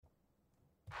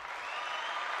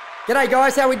G'day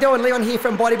guys, how we doing? Leon here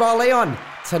from Body by Leon.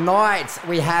 Tonight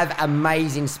we have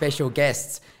amazing special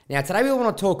guests. Now today we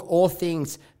want to talk all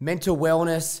things mental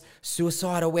wellness,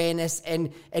 suicide awareness,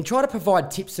 and try to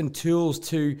provide tips and tools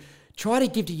to try to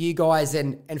give to you guys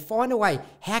and find a way,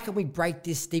 how can we break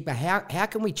this stigma? How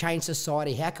can we change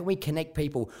society? How can we connect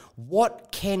people?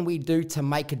 What can we do to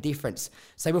make a difference?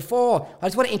 So before, I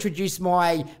just want to introduce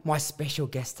my special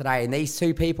guest today. And these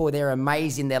two people, they're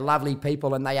amazing, they're lovely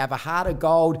people, and they have a heart of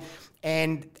gold.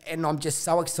 And I'm just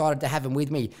so excited to have them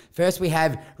with me. First, we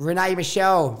have Renee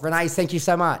Michelle. Renee, thank you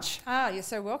so much. You're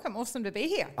so welcome. Awesome to be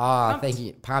here. Oh, thank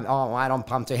you. Pumped. Oh, mate, I'm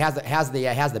pumped too. How's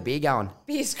the beer going?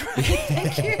 Beer's great.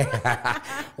 Thank you.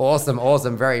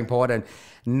 Awesome. Very important.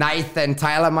 Nathan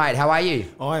Taylor, mate, how are you?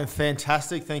 I am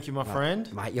fantastic, thank you, my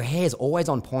friend. Mate, your hair's always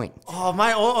on point. Oh,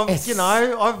 mate,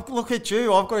 look at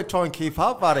you. I've got to try and keep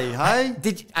up, buddy. Hey,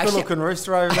 good-looking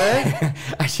rooster over there.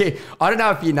 Actually, I don't know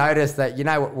if you noticed that.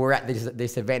 We're at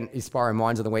this event, Inspiring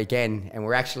Minds, on the weekend, and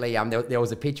we're actually there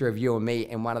was a picture of you and me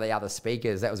and one of the other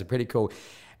speakers. That was pretty cool.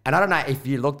 And I don't know if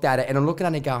you looked at it, and I'm looking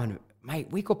at it going, mate,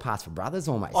 we could pass for brothers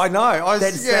almost. I know.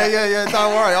 Yeah.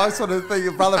 Don't worry. I sort of think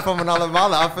a brother from another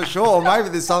mother for sure. Maybe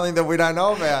there's something that we don't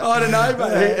know about. I don't know,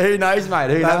 mate. Who knows, mate?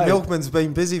 Who knows? Milkman's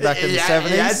been busy back in the 70s.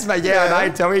 Yes, mate. Yeah, I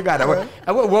know. Tell me about it.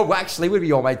 Well, actually, we'd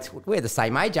be all mate. We're the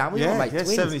same age, aren't we? Yeah,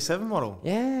 twins. 77 model.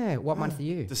 Yeah. What month are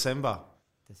you? December.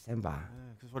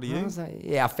 Because what are you?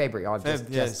 February. I've there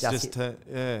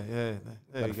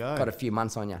you go. Got a few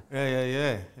months on you.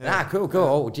 Yeah. Cool.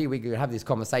 Oh, gee, we could have this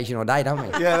conversation all day, don't we?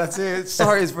 Yeah, that's it.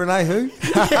 Sorry, is Renee who?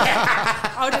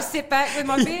 I'll just sit back with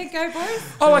my beer. Go, boys.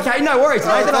 Oh, okay. No worries.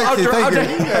 Thank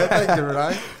you,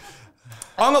 Renee.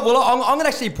 I'm going to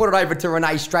actually put it over to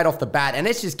Renee straight off the bat, and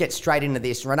let's just get straight into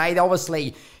this. Renee,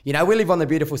 obviously, we live on the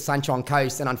beautiful Sunshine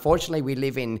Coast, and unfortunately, we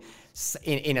live in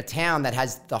a town that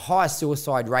has the highest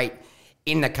suicide rate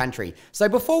in the country. So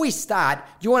before we start,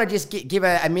 do you want to just give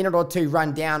a minute or two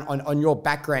rundown on your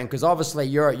background? Because obviously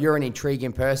you're an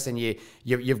intriguing person.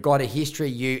 You've got a history.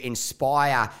 You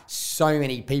inspire so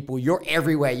many people. You're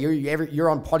everywhere.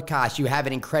 You're on podcasts. You have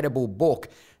an incredible book.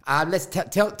 Let's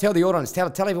tell the audience,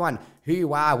 tell everyone who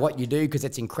you are, what you do, because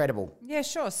it's incredible. Yeah,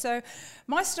 sure. So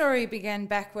my story began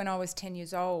back when I was 10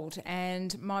 years old,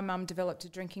 and my mum developed a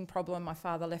drinking problem. My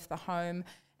father left the home.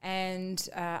 And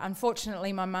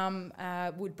unfortunately, my mum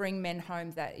would bring men home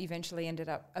that eventually ended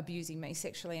up abusing me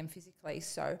sexually and physically.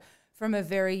 So from a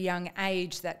very young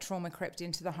age, that trauma crept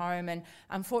into the home. And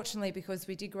unfortunately, because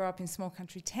we did grow up in small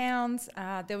country towns,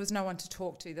 there was no one to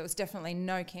talk to. There was definitely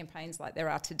no campaigns like there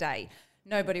are today.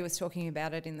 Nobody was talking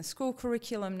about it in the school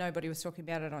curriculum. Nobody was talking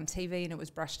about it on TV, and it was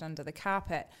brushed under the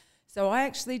carpet. So I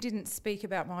actually didn't speak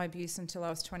about my abuse until I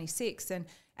was 26. And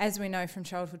as we know from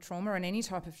childhood trauma and any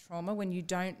type of trauma, when you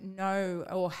don't know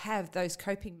or have those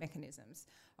coping mechanisms,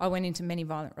 I went into many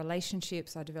violent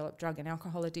relationships. I developed drug and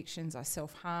alcohol addictions. I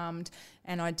self-harmed,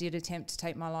 and I did attempt to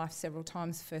take my life several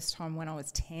times, the first time when I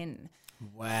was 10.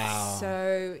 Wow.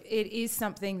 So it is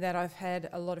something that I've had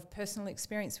a lot of personal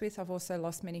experience with. I've also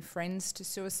lost many friends to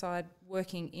suicide,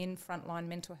 working in frontline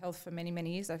mental health for many,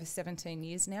 many years, over 17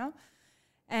 years now.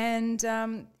 And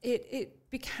it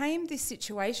became this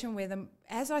situation where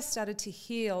as I started to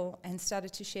heal and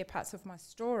started to share parts of my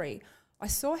story, I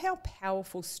saw how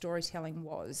powerful storytelling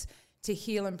was to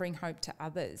heal and bring hope to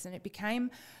others. And it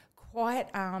became quite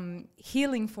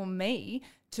healing for me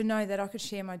to know that I could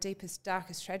share my deepest,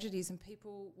 darkest tragedies, and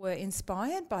people were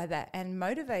inspired by that and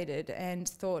motivated and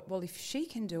thought, well, if she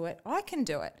can do it, I can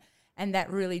do it. And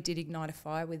that really did ignite a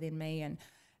fire within me. And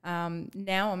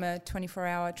now I'm a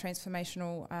 24-hour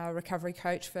transformational recovery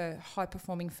coach for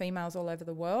high-performing females all over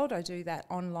the world. I do that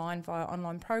online via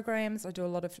online programs. I do a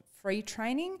lot of free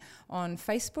training on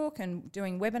Facebook and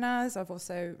doing webinars. I've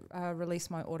also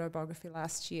released my autobiography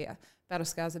last year, Battle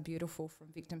Scars Are Beautiful, From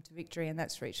Victim to Victory, and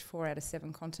that's reached 4 out of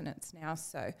 7 continents now.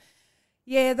 So,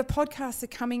 yeah, the podcasts are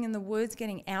coming and the word's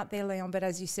getting out there, Leon, but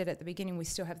as you said at the beginning, we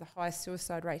still have the highest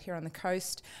suicide rate here on the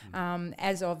coast.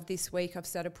 As of this week, I've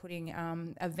started putting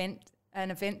an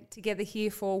event together here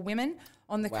for women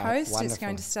on the coast. Wonderful. It's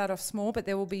going to start off small, but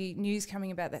there will be news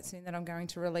coming about that soon that I'm going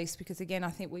to release, because, again,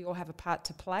 I think we all have a part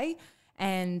to play,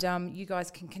 and you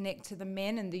guys can connect to the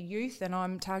men and the youth, and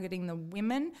I'm targeting the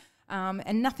women.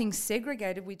 And nothing's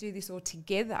segregated. We do this all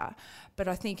together. But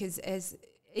I think as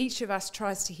each of us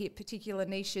tries to hit particular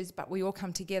niches, but we all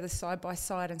come together side by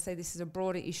side and say this is a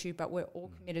broader issue, but we're all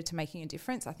committed to making a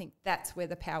difference. I think that's where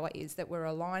the power is, that we're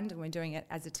aligned and we're doing it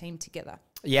as a team together.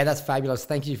 Yeah, that's fabulous.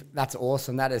 Thank you. That's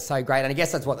awesome. That is so great. And I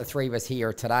guess that's what the three of us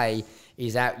here today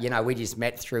is that, we just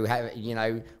met through,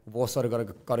 we've all sort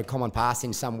of got a common past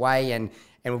in some way, and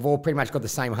we've all pretty much got the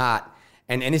same heart.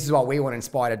 And this is what we want to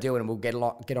inspire to do, and we'll get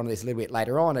onto this a little bit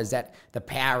later on, is that the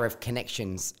power of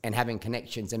connections and having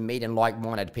connections and meeting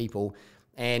like-minded people.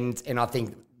 And I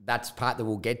think that's part that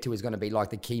we'll get to is going to be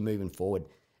like the key moving forward.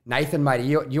 Nathan, mate,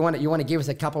 you want to give us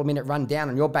a couple of minute rundown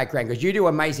on your background, because you do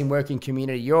amazing work in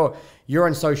community. You're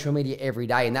on social media every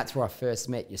day, and that's where I first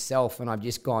met yourself. And I've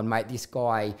just gone, mate, this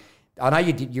guy. I know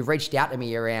you reached out to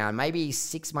me around maybe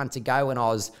 6 months ago, and I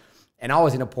was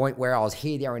in a point where I was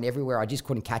here, there, and everywhere. I just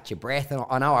couldn't catch your breath. And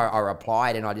I know I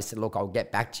replied, and I just said, look, I'll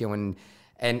get back to you.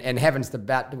 And heavens to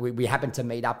bat, we happened to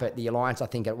meet up at the Alliance, I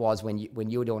think it was, when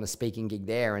you were doing a speaking gig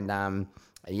there. And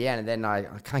and then I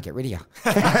can't get rid of you.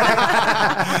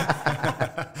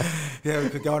 Yeah, we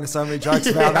could go into so many jokes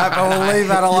about that, but we'll leave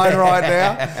that alone right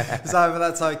now. But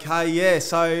that's okay. Yeah,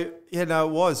 so, it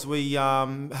was. We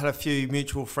had a few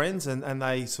mutual friends, and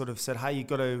they sort of said, hey, you've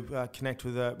got to connect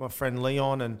with my friend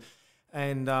Leon.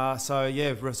 And so,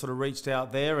 we sort of reached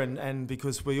out there, and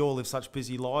because we all live such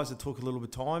busy lives, it took a little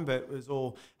bit of time, but it was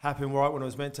all happening right when it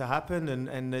was meant to happen.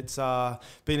 And it's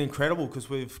been incredible because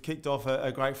we've kicked off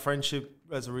a great friendship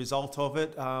as a result of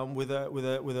it, with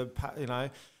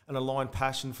an aligned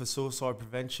passion for suicide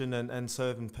prevention and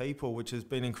serving people, which has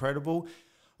been incredible.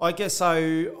 I guess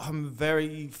so. I'm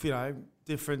very,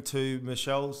 different to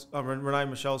Renee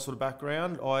Michelle's sort of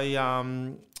background.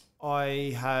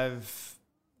 I have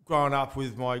grown up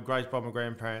with my great by my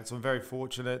grandparents. I'm very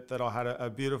fortunate that I had a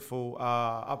beautiful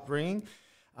upbringing.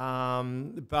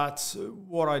 But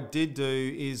what I did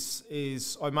do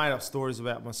is I made up stories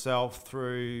about myself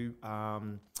through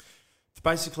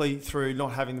basically through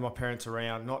not having my parents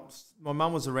around. My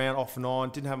mum was around off and on,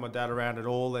 didn't have my dad around at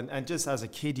all. And just as a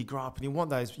kid, you grow up and you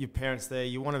want your parents there.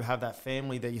 You want to have that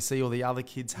family that you see all the other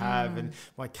kids have, and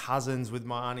my cousins with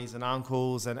my aunties and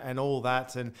uncles and all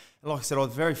that. And like I said, I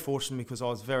was very fortunate because I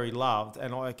was very loved,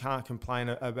 and I can't complain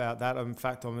about that. In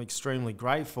fact, I'm extremely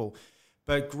grateful.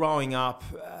 But growing up,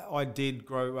 I did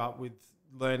grow up with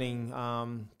learning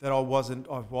that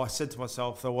I said to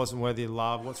myself that I wasn't worthy of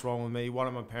love. What's wrong with me? Why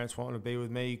don't my parents want to be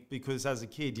with me? Because as a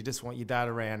kid, you just want your dad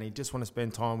around. You just want to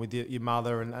spend time with your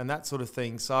mother and that sort of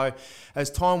thing. So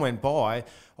as time went by,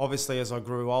 obviously as I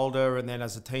grew older, and then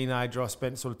as a teenager, I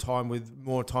spent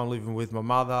more time living with my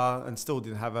mother, and still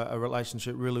didn't have a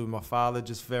relationship really with my father,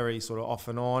 just very sort of off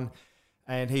and on.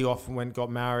 And he often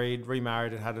got married,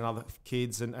 remarried, and had another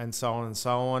kids, and so on and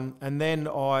so on. And then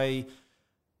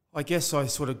I guess I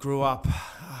sort of grew up.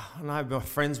 My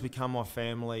friends become my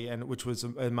family, and which was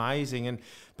amazing.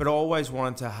 But I always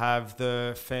wanted to have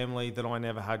the family that I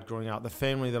never had growing up, the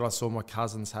family that I saw my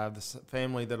cousins have, the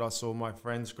family that I saw my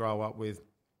friends grow up with.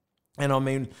 And I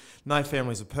mean, no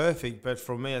families are perfect, but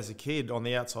for me as a kid, on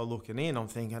the outside looking in, I'm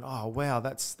thinking, oh wow,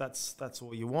 that's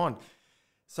all you want.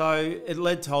 So it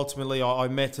led to ultimately I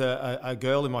met a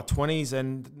girl in my 20s,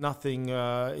 and nothing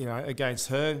against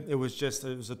her. It was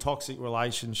a toxic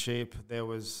relationship. There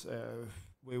was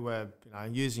we were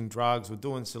using drugs, we're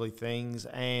doing silly things,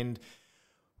 and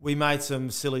we made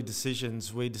some silly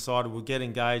decisions. We decided we'd get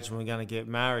engaged and we're going to get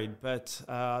married, but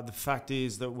the fact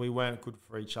is that we weren't good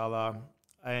for each other.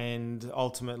 And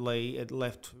ultimately it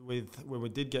left with, when we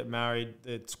did get married,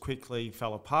 it quickly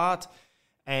fell apart.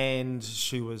 And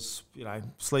she was,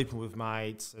 sleeping with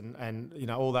mates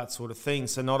and all that sort of thing.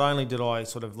 So not only did I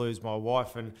sort of lose my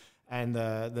wife and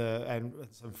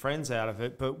some friends out of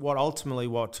it, but what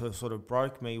sort of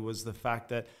broke me was the fact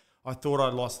that I thought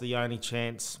I'd lost the only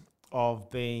chance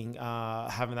of being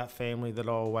having that family that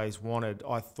I always wanted.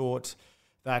 I thought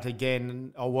that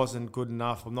again, I wasn't good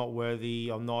enough. I'm not worthy.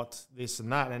 I'm not this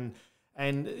and that. And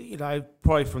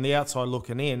probably from the outside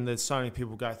looking in, there's so many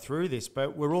people go through this,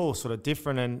 but we're all sort of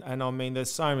different. And I mean, there's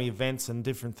so many events and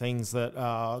different things that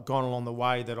gone along the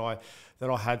way that I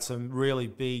had some really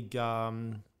big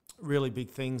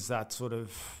things that sort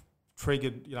of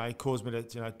triggered, caused me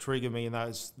to trigger me in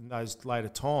those later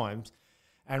times.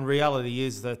 And reality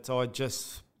is that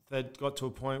that got to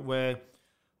a point where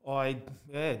I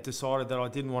decided that I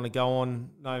didn't want to go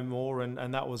on no more,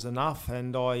 and that was enough,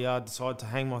 and I decided to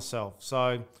hang myself.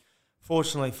 So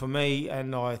fortunately for me,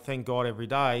 and I thank God every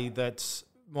day, that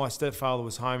my stepfather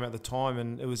was home at the time,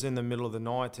 and it was in the middle of the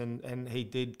night, and he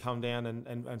did come down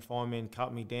and find me and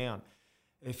cut me down.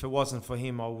 If it wasn't for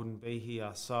him, I wouldn't be here.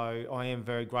 So I am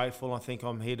very grateful. I think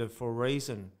I'm here for a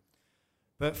reason.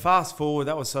 But fast forward,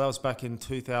 that was back in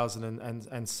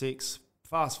 2006.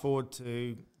 Fast forward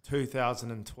to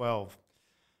 2012.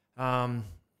 I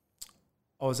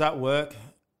was at work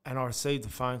and I received a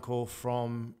phone call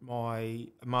from my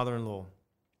mother-in-law,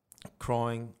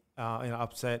 crying,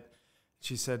 upset.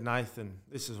 She said, "Nathan,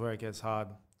 this is where it gets hard."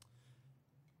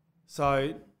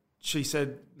 So she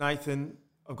said, "Nathan,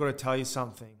 I've got to tell you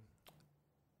something.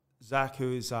 Zach,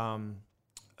 who is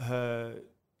her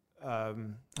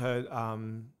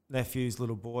nephew's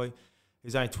little boy,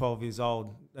 he's only 12 years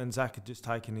old, and Zach had just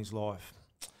taken his life.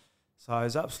 So it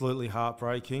was absolutely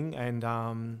heartbreaking,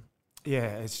 and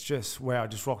it's just, wow,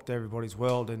 it just rocked everybody's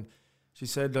world. And she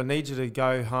said, I need you to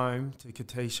go home to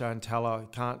Katisha and tell her I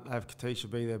can't have Katisha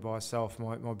be there by herself,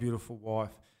 my beautiful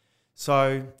wife.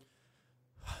 So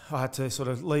I had to sort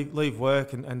of leave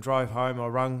work and drove home. I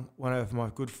rang one of my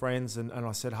good friends and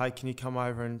I said, hey, can you come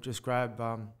over and just grab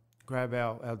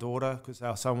our daughter, because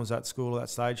our son was at school at that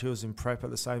stage. He was in prep at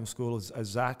the same school as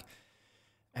Zach.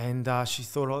 And she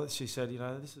said, this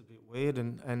is a bit weird.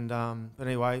 But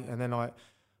anyway, and then I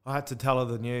had to tell her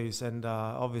the news, and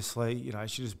obviously,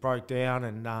 she just broke down,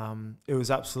 and it was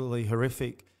absolutely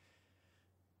horrific.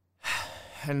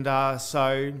 And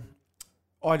so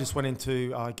I just went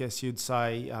into, I guess you'd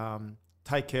say,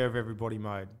 take care of everybody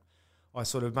mode. I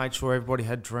sort of made sure everybody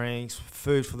had drinks,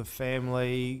 food for the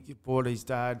family, bought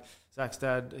Zach's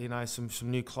dad, some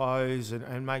new clothes,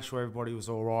 and make sure everybody was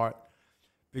all right.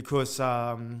 Because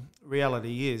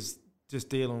reality is, just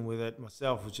dealing with it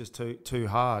myself was just too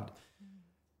hard.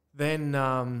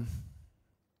 Then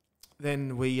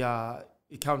we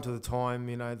it come to the time,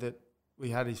 that we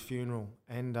had his funeral,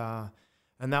 and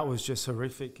that was just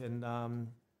horrific. And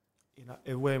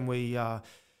when we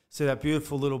see that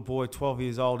beautiful little boy, 12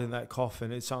 years old, in that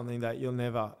coffin, it's something that you'll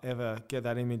never ever get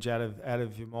that image out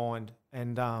of your mind.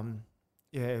 And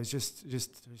it was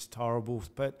just horrible.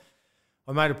 But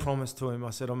I made a promise to him. I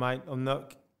said, mate, I'm going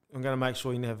to make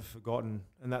sure you're never forgotten,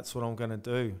 and that's what I'm going to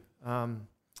do.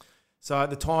 So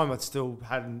at the time, I still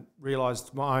hadn't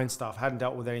realised my own stuff, hadn't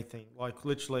dealt with anything. Like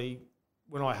literally,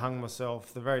 when I hung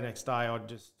myself, the very next day, I'd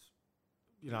just,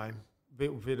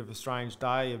 bit of a strange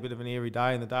day, a bit of an eerie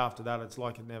day, and the day after that, it's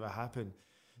like it never happened.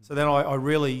 So then I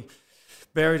really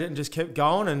buried it and just kept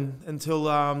going, and until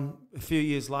a few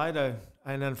years later,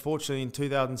 and unfortunately in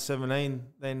 2017,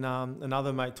 then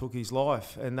another mate took his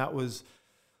life, and that was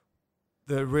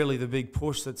the big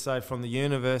push that say from the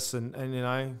universe, and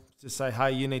to say,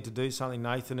 hey, you need to do something,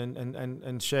 Nathan,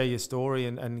 and share your story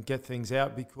and get things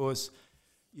out, because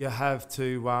you have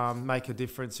to make a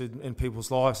difference in people's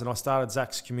lives. And I started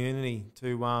Zach's community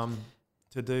to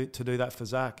do that for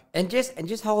Zach. And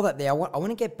just hold that there. I want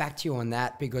to get back to you on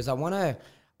that, because I want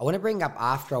to bring up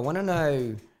after. I want to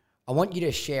know. I want you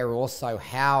to share also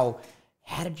how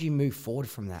did you move forward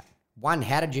from that? One,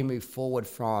 how did you move forward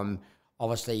from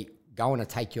obviously going to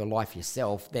take your life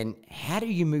yourself? Then how do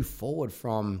you move forward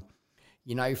from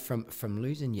from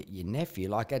losing your nephew?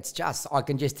 Like, it's just, I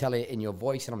can just tell it in your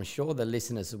voice, and I'm sure the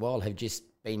listeners as well have just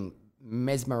been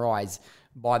mesmerized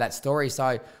by that story. So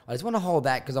I just want to hold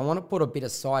that, because I want to put a bit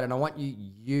aside, and I want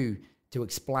you to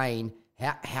explain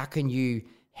how can you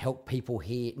help people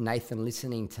here, Nathan,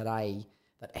 listening today,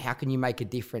 that how can you make a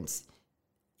difference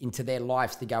into their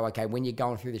lives to go, okay, when you're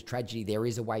going through this tragedy, there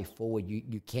is a way forward.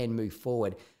 You can move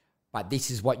forward, but this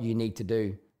is what you need to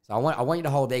do. So I want you to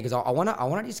hold there, because I want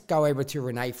to just go over to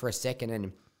Renee for a second.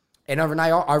 And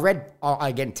Renee, I read,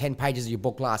 again, 10 pages of your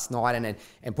book last night,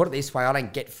 and put it this way, I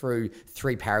don't get through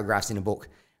 3 paragraphs in a book,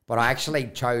 but I actually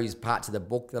chose parts of the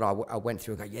book that I went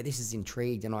through and go, yeah, this is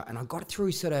intrigued. And I got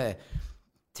through sort of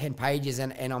 10 pages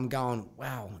and I'm going,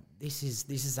 wow, this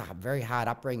is a very hard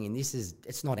upbringing.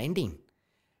 It's not ending.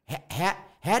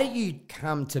 How do you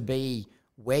come to be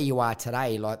where you are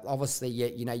today? Like, obviously,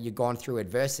 you've gone through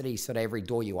adversity, sort of every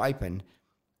door you open.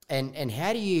 And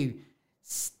how do you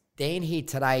stand here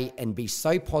today and be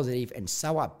so positive and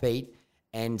so upbeat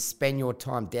and spend your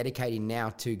time dedicating now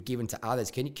to giving to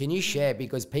others? Can you share?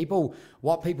 Because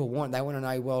what people want, they want to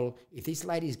know, well, if this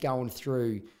lady's going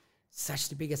through such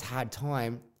the biggest hard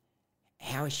time,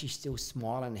 how is she still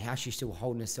smiling? How is she still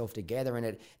holding herself together?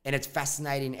 And it's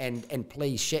fascinating. And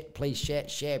please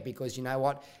share, because you know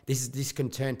what, this can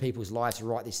turn people's lives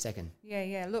right this second.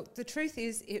 Yeah. Look, the truth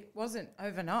is, it wasn't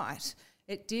overnight.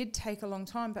 It did take a long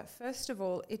time. But first of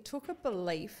all, it took a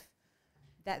belief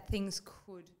that things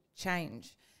could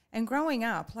change. And growing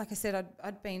up, like I said,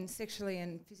 I'd been sexually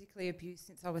and physically abused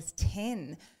since I was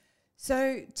 10.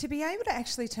 So to be able to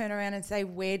actually turn around and say,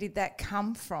 where did that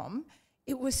come from?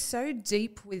 It was so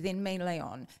deep within me,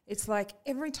 Leon. It's like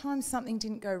every time something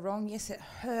didn't go wrong, yes, it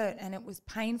hurt and it was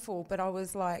painful, but I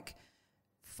was like,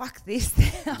 fuck this.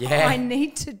 Yeah. I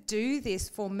need to do this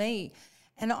for me.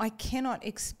 And I cannot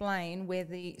explain where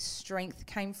the strength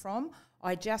came from.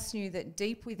 I just knew that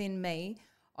deep within me,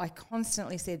 I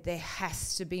constantly said there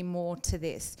has to be more to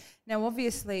this. Now,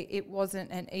 obviously, it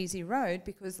wasn't an easy road,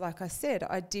 because, like I said,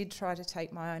 I did try to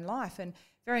take my own life. And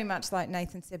very much like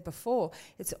Nathan said before,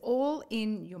 it's all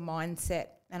in your mindset.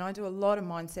 and I do a lot of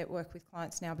mindset work with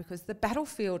clients now, because the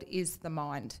battlefield is the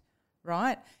mind,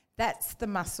 right? That's the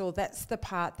muscle, that's the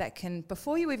part that can,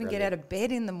 before you even get out of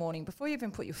bed in the morning, before you even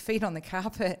put your feet on the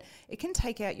carpet, it can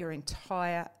take out your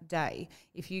entire day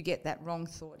if you get that wrong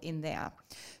thought in there.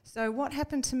 So what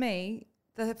happened to me,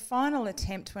 the final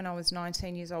attempt when I was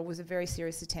 19 years old was a very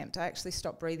serious attempt. I actually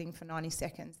stopped breathing for 90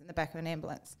 seconds in the back of an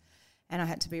ambulance, and I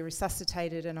had to be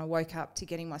resuscitated, and I woke up to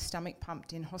getting my stomach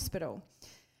pumped in hospital.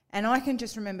 And I can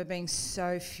just remember being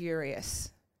so furious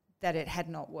that it had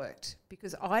not worked,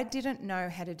 because I didn't know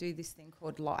how to do this thing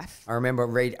called life. I remember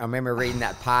reading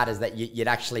that part is that you'd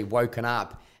actually woken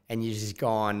up and you just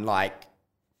gone like,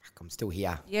 fuck, I'm still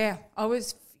here. Yeah, I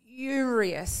was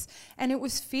furious, and it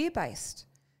was fear-based.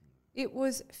 It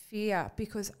was fear,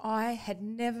 because I had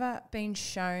never been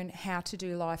shown how to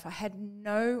do life. I had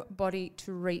nobody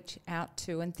to reach out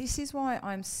to, and this is why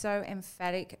I'm so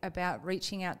emphatic about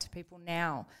reaching out to people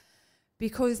now,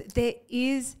 because there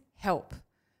is help.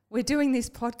 We're doing this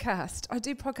podcast. I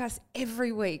do podcasts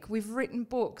every week. We've written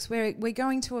books. We're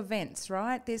going to events,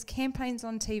 right? There's campaigns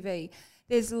on TV.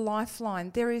 There's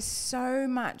Lifeline. There is so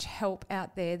much help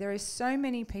out there. There is so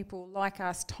many people like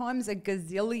us, times a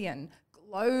gazillion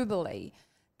globally,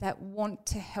 that want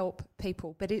to help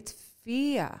people. But it's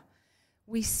fear.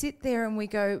 We sit there and we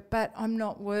go, but I'm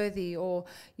not worthy, or,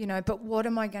 but what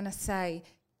am I going to say?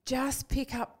 Just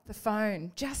pick up the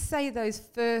phone. Just say those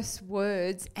first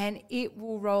words and it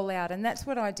will roll out. And that's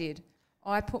what I did.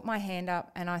 I put my hand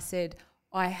up and I said,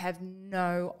 I have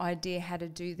no idea how to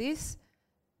do this.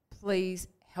 Please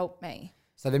help me.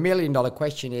 So the $1 million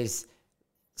question is,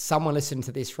 someone listening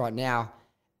to this right now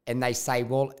and they say,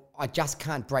 well, I just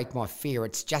can't break my fear.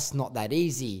 It's just not that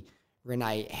easy.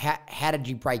 Renee, how did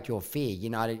you break your fear?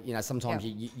 Sometimes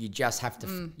you just have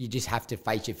to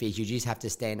face your fears. You just have to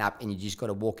stand up and you just got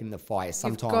to walk in the fire.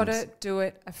 Sometimes you've got to do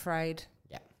it afraid.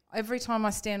 Yeah. Every time I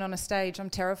stand on a stage,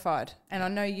 I'm terrified, and I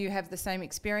know you have the same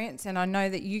experience, and I know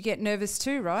that you get nervous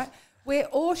too, right? We're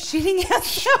all shitting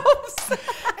ourselves.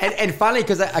 and funny,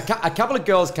 because a couple of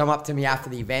girls come up to me after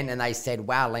the event and they said,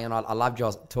 wow, Leon, I loved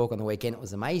your talk on the weekend. It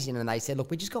was amazing. And they said, look,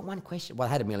 we just got one question. Well,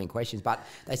 I had a million questions, but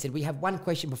they said, we have one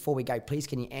question before we go. Please,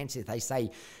 can you answer it? They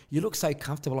say, you look so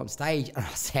comfortable on stage. And I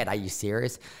said, are you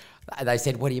serious? They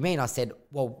said, what do you mean? I said,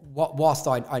 well, whilst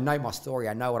I know my story,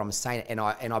 I know what I'm saying, and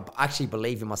I actually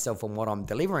believe in myself and what I'm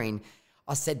delivering,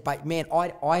 I said, but man,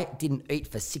 I didn't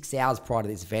eat for 6 hours prior to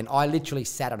this event. I literally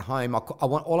sat at home.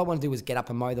 All I want to do was get up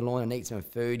and mow the lawn and eat some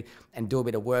food and do a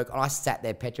bit of work. And I sat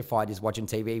there petrified just watching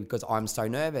TV because I'm so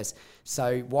nervous.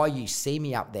 So while you see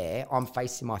me up there, I'm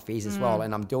facing my fears as well.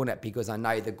 And I'm doing it because I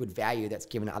know the good value that's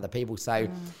given to other people. So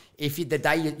if the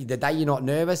day you're not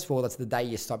nervous, well, that's the day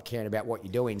you stop caring about what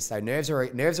you're doing. So nerves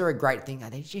are a great thing.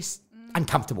 They're just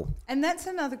uncomfortable. And that's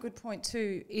another good point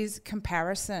too, is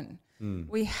comparison.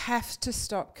 We have to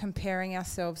stop comparing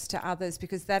ourselves to others,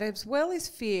 because that as well is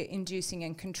fear-inducing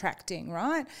and contracting,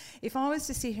 right? If I was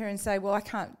to sit here and say, well, I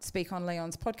can't speak on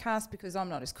Leon's podcast because I'm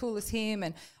not as cool as him,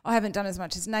 and I haven't done as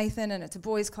much as Nathan, and it's a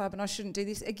boys' club and I shouldn't do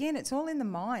this. Again, it's all in the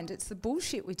mind. It's the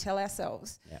bullshit we tell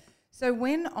ourselves. Yeah. So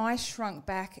when I shrunk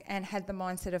back and had the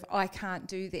mindset of I can't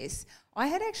do this, I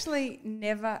had actually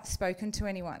never spoken to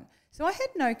anyone. So I had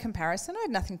no comparison. I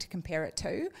had nothing to compare it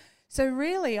to. So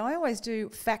really, I always do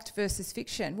fact versus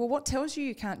fiction. Well, what tells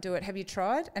you can't do it? Have you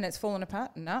tried and it's fallen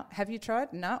apart? No. Have you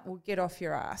tried? No. Well, get off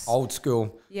your ass. Old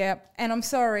school. Yeah. And I'm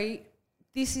sorry,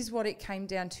 this is what it came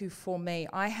down to for me.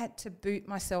 I had to boot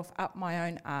myself up my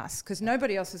own ass because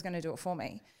nobody else was going to do it for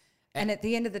me. And at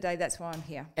the end of the day, that's why I'm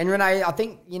here. And Renee, I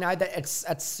think, that it's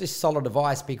just solid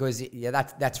advice, because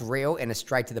that's real and it's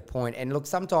straight to the point. And look,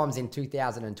 sometimes in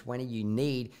 2020, you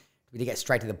need to get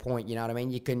straight to the point, you know what I mean?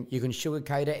 You can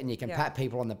sugarcoat it and you can pat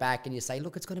people on the back and you say,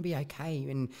 look, it's going to be okay.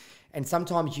 And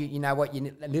sometimes you know what,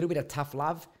 a little bit of tough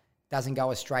love doesn't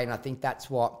go astray. And I think that's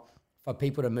what, for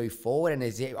people to move forward, and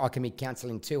I can be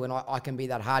counselling too, and I can be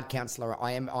that hard counsellor.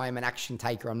 I am an action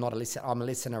taker. I'm a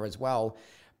listener as well.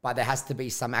 But there has to be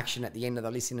some action at the end of the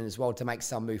listening as well to make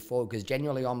someone move forward, because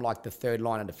genuinely I'm like the third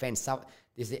line of defence. So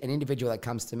there's an individual that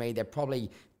comes to me, they've probably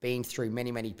been through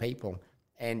many, many people.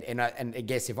 And I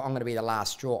guess if I'm going to be the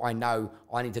last straw, I know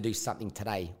I need to do something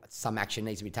today. Some action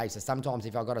needs to be taken. So sometimes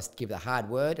if I've got to give the hard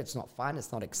word, it's not fun,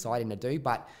 it's not exciting to do,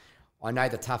 but I know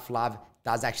the tough love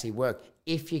does actually work.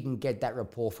 If you can get that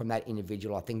rapport from that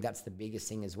individual, I think that's the biggest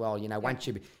thing as well.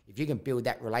 If you can build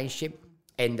that relationship,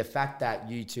 and the fact that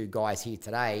you two guys here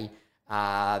today,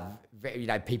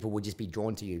 people will just be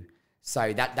drawn to you.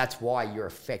 So that's why your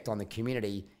effect on the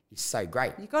community is so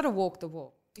great. You've got to walk the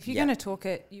walk. If you're going to talk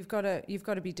it, you've got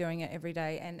to be doing it every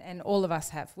day, and all of us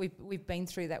have. We've been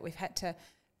through that. We've had to,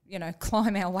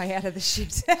 climb our way out of the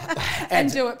shit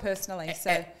and do it personally.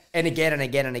 So and again and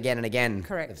again and again and again.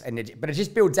 Correct. But it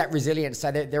just builds that resilience.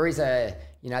 So there is a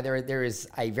there is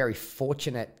a very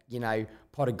fortunate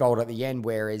pot of gold at the end.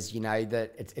 Whereas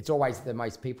that it's always the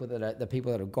most people that are the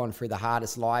people that have gone through the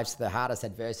hardest lives, the hardest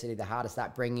adversity, the hardest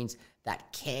upbringings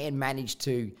that can manage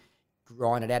to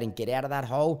grind it out and get out of that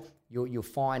hole. You'll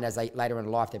find later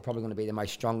in life they're probably going to be the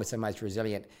most strongest and most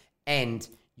resilient, and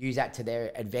use that to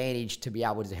their advantage to be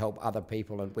able to help other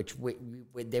people, and which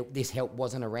this help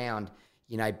wasn't around,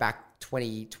 back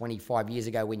 20, 25 years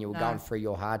ago when you were going through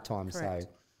your hard times. Correct. So,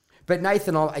 but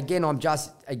Nathan,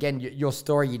 your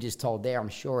story you just told there, I'm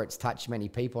sure it's touched many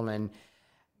people, and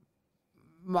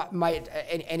mate,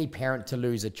 any parent to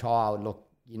lose a child, look,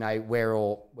 we're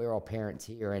all parents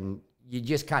here, and you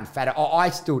just can't fathom. I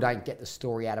still don't get the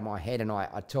story out of my head, and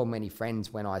I tell many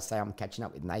friends when I say I'm catching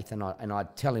up with Nathan, and I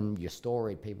tell him your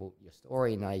story,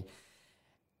 and they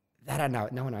don't know.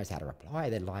 No one knows how to reply.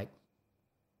 They're like,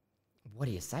 "What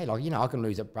do you say?" Like, I can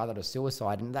lose a brother to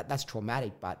suicide, and that's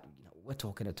traumatic. But we're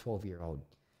talking a 12-year-old,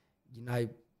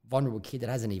 vulnerable kid that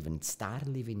hasn't even started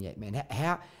living yet, man.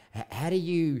 How do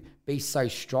you be so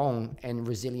strong and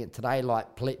resilient today?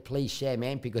 Like, please share,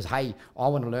 man, because hey, I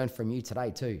want to learn from you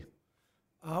today too.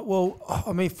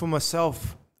 For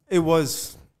myself,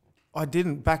 I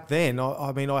didn't back then.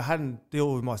 I hadn't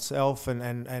dealt with myself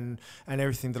and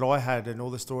everything that I had and all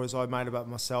the stories I made about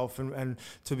myself. And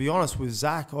to be honest with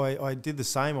Zach, I did the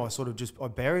same. I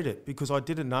buried it because I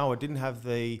didn't know. I didn't have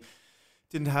the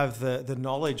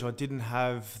knowledge. I didn't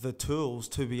have the tools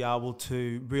to be able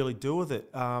to really deal with it.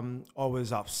 I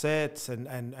was upset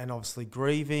and obviously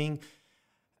grieving.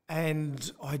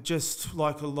 And I just,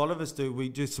 like a lot of us do, we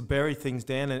just bury things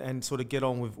down and sort of get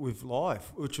on with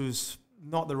life, which was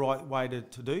not the right way to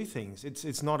do things.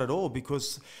 It's not at all,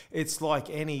 because it's like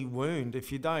any wound.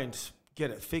 If you don't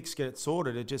get it fixed, get it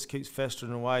sorted, it just keeps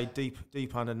festering away deep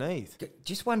underneath.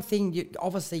 Just one thing,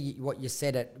 obviously what you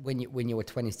said when you were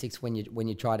 26, when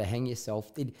you tried to hang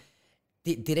yourself,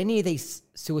 Did any of these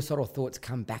suicidal thoughts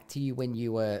come back to you when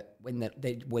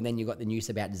then you got the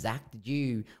news about Zach?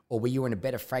 Or were you in a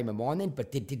better frame of mind then?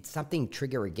 But did something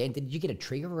trigger again? Did you get a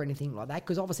trigger or anything like that?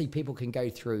 Because obviously people can go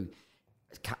through,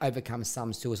 overcome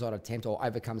some suicide attempt or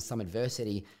overcome some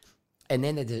adversity, and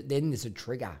then there's a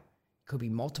trigger. Could be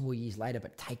multiple years later,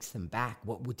 but takes them back.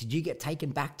 What did you get taken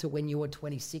back to when you were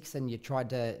 26 and you tried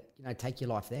to take your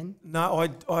life then? No,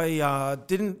 I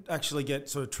didn't actually get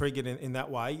sort of triggered in that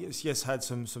way. Yes, had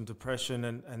some depression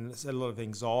and a lot of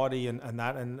anxiety and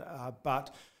that,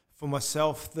 but for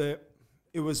myself,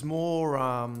 it was more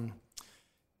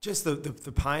just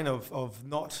the pain of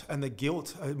not, and the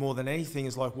guilt more than anything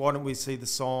is like, why didn't we see the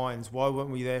signs? Why weren't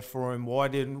we there for him?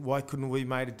 Why couldn't we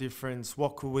made a difference?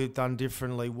 What could we have done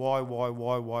differently?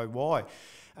 Why?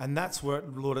 And that's where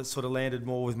it sort of landed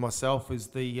more with myself, is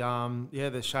the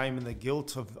shame and the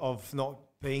guilt of not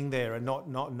being there and not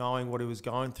knowing what he was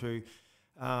going through.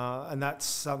 And that's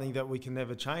something that we can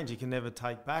never change. You can never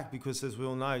take back, because as we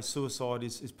all know, suicide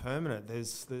is permanent.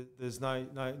 There's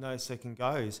no second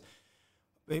goes.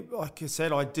 Like I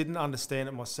said, I didn't understand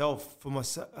it myself.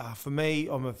 For me,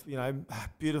 I'm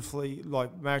beautifully,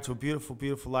 married to a beautiful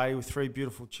lady with 3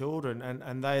 beautiful children,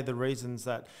 and they're the reasons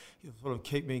that sort of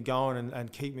keep me going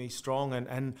and keep me strong.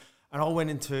 And I went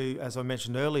into, as I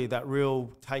mentioned earlier, that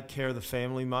real take care of the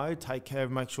family mode,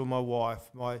 make sure my wife,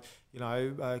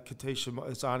 Katisha,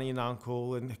 his auntie and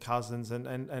uncle and cousins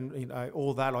and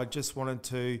all that. I just wanted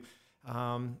to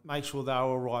make sure they were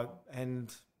all right,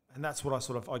 and that's what I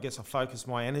focused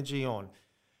my energy on.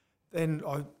 Then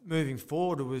moving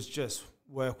forward, it was just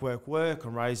work.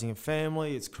 I'm raising a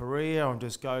family. It's career. I'm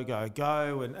just go.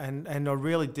 And I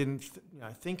really didn't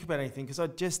think about anything, because I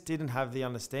just didn't have the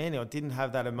understanding. I didn't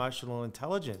have that emotional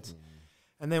intelligence.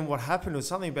 And then what happened was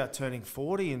something about turning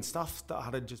 40 and stuff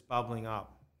started just bubbling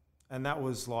up. And that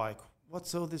was like,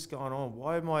 what's all this going on?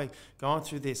 Why am I going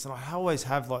through this? And I always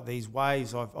have these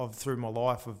waves of through my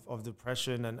life of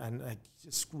depression and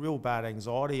just real bad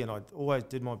anxiety. And I always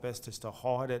did my best just to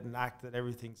hide it and act that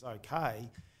everything's okay.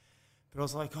 But I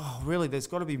was like, oh, really, there's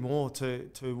got to be more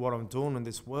to what I'm doing in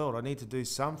this world. I need to do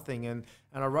something. And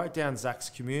I wrote down Zach's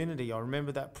community. I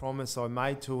remember that promise I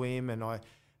made to him, and I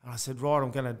said, right,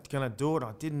 I'm gonna do it.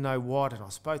 I didn't know what, and I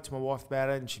spoke to my wife about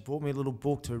it, and she bought me a little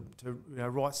book to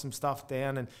write some stuff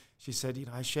down. And she said,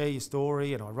 share your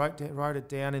story, and I wrote it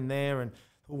down in there. And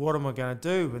what am I going to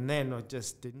do? And then I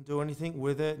just didn't do anything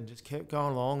with it, and just kept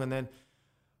going along. And then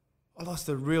I lost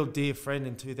a real dear friend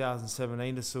in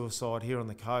 2017 to suicide here on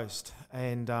the coast,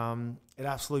 and it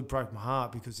absolutely broke my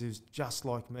heart, because he was just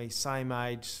like me, same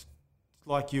age,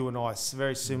 like you and I,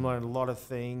 very similar in a lot of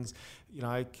things. You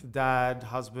know, dad,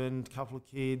 husband, couple of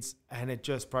kids, and it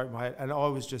just broke my head. And I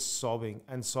was just sobbing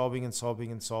and sobbing and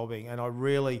sobbing and sobbing. And I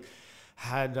really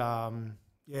had,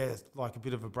 like a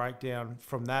bit of a breakdown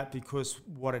from that, because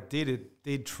what it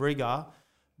did trigger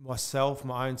myself,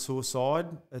 my own suicide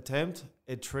attempt.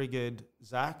 It triggered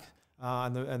Zach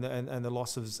and the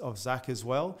loss of Zach as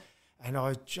well. And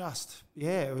I just,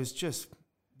 it was just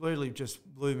literally just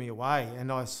blew me away.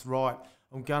 And I was right.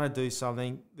 I'm going to do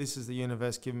something. This is the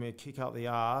universe giving me a kick up the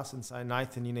arse and say,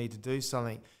 Nathan, you need to do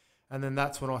something. And then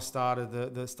that's when I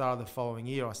started the start of the following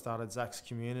year. I started Zach's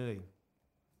Community.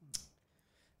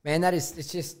 Man,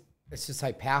 it's just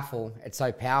so powerful. It's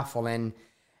so powerful. And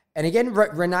again,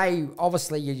 Renee,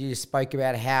 obviously you spoke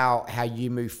about how you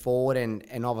move forward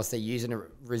and obviously using a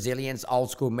resilience,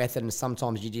 old school method. And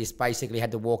sometimes you just basically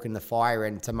had to walk in the fire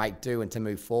and to make do and to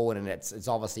move forward. And it's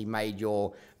obviously made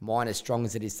your mind as strong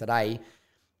as it is today.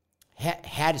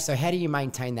 How do you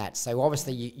maintain that? So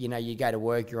obviously, you go to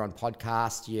work, you're on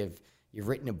podcasts, you've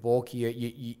written a book,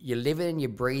 you're living and you're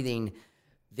breathing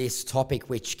this topic,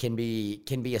 which can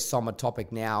be a somber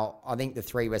topic now. I think the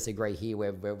three of us agree here.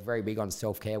 We're very big on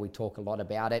self-care. We talk a lot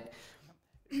about it.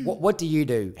 What do you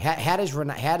do? How does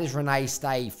Renee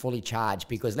stay fully charged?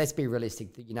 Because let's be realistic.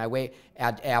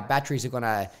 Our batteries are going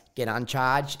to get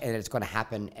uncharged, and it's going to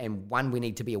happen. And one, we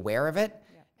need to be aware of it.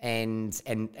 And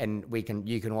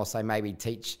you can also maybe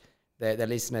teach the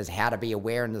listeners how to be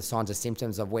aware and the signs and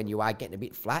symptoms of when you are getting a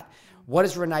bit flat. What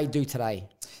does Renee do today?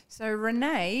 So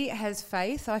Renee has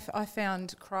faith. I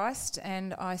found Christ,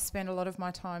 and I spend a lot of my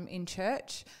time in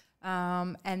church.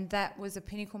 And that was a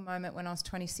pinnacle moment when I was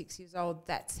 26 years old.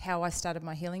 That's how I started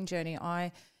my healing journey.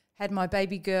 I had my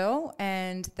baby girl,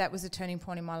 and that was a turning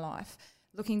point in my life.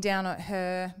 Looking down at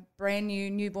her brand new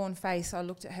newborn face, I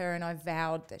looked at her and I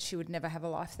vowed that she would never have a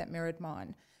life that mirrored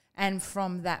mine. And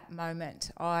from that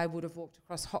moment, I would have walked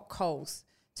across hot coals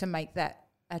to make that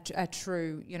a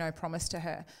true, promise to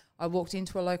her. I walked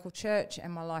into a local church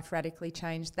and my life radically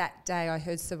changed. That day I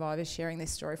heard survivors sharing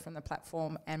this story from the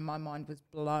platform and my mind was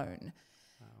blown.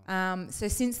 Wow. So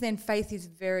since then, faith is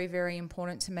very, very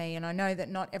important to me. And I know that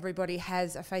not everybody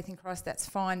has a faith in Christ, that's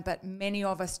fine, but many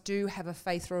of us do have a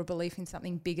faith or a belief in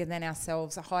something bigger than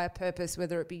ourselves, a higher purpose,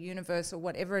 whether it be universal,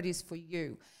 whatever it is for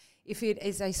you. If it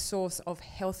is a source of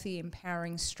healthy,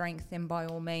 empowering strength, then by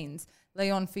all means.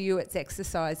 Leon, for you, it's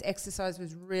exercise. Exercise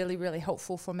was really, really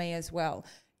helpful for me as well.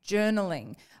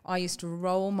 Journaling. I used to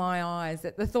roll my eyes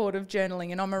at the thought of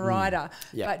journaling, and I'm a writer,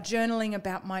 but journaling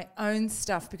about my own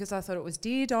stuff because I thought it was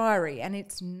Dear Diary, and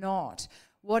it's not.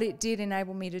 What it did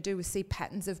enable me to do was see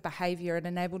patterns of behaviour. It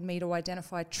enabled me to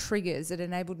identify triggers. It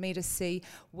enabled me to see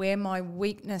where my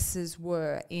weaknesses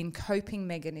were in coping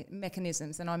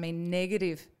mechanisms, and I mean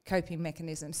negative coping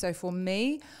mechanisms. So for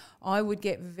me, I would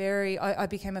get I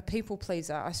became a people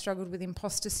pleaser. I struggled with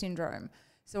imposter syndrome.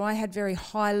 So I had very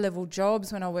high-level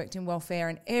jobs when I worked in welfare,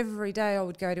 and every day I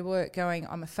would go to work going,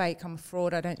 I'm a fake, I'm a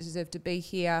fraud, I don't deserve to be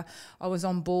here. I was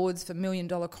on boards for $1 million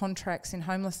contracts in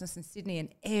homelessness in Sydney, and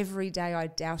every day I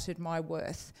doubted my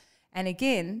worth. And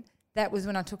again, that was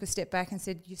when I took a step back and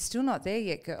said, you're still not there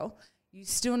yet, girl. You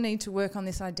still need to work on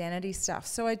this identity stuff.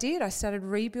 So I did. I started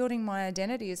rebuilding my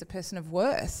identity as a person of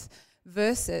worth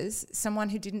versus someone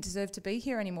who didn't deserve to be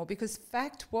here anymore, because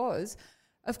fact was,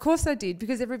 of course I did,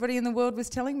 because everybody in the world was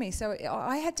telling me. So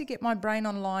I had to get my brain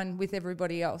online with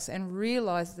everybody else and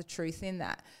realise the truth in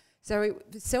that. So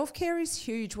self-care is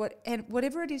huge,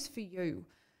 whatever it is for you,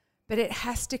 but it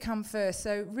has to come first.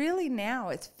 So really now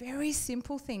it's very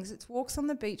simple things. It's walks on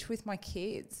the beach with my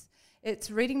kids.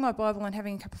 It's reading my Bible and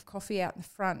having a cup of coffee out in the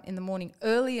front in the morning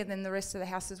earlier than the rest of the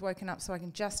house has woken up so I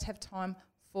can just have time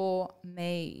for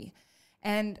me.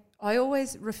 And I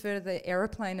always refer to the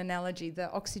aeroplane analogy,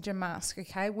 the oxygen mask,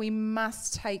 okay? We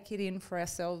must take it in for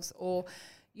ourselves, or,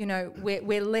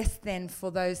 we're less than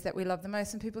for those that we love the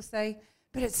most. And people say,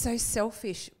 but it's so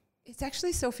selfish. It's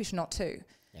actually selfish not to,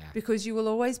 because you will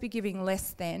always be giving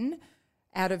less than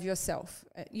out of yourself,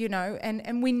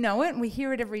 and we know it and we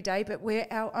hear it every day, but we're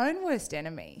our own worst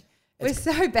enemy. We're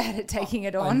so bad at taking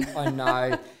it on. I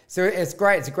know. So it's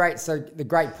great. So the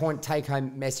great point,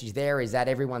 take-home message there is that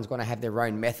everyone's going to have their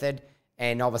own method.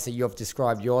 And obviously you've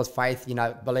described yours, Faith.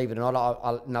 Believe it or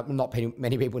not, not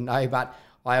many people know, but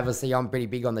I'm pretty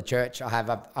big on the church. I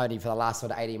have only for the last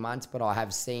sort of 18 months, but I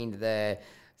have seen the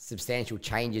substantial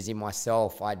changes in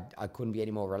myself. I couldn't be any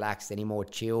more relaxed, any more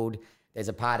chilled. There's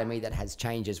a part of me that has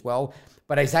changed as well.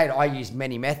 But I say I use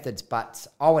many methods, but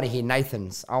I want to hear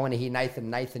Nathan's. I want to hear Nathan.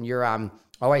 Nathan, you're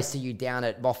I always see you down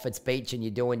at Moffat's Beach and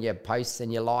you're doing your posts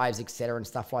and your lives, etc. and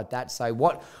stuff like that. So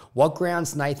what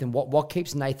grounds Nathan? What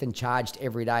keeps Nathan charged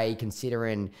every day?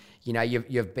 Considering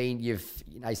you've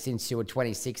since you were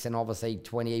 26 and obviously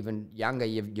 20 even younger,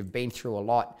 you've been through a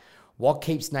lot. What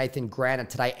keeps Nathan grounded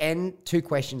today? And 2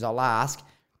 questions I'll ask: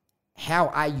 how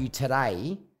are you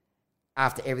today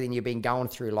after everything you've been going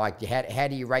through? Like, how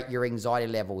do you rate your anxiety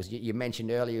levels? You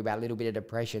mentioned earlier about a little bit of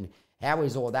depression. How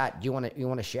is all that? Do you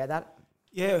want to share that?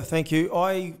 Yeah, thank you.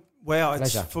 It's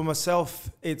Pleasure. for myself.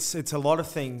 It's a lot of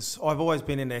things. I've always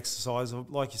been in exercise,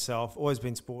 like yourself. Always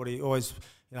been sporty. Always,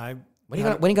 When are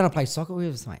you going to play soccer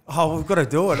with us, mate? Oh, we've got to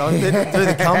do it. I did do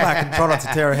the comeback and try not to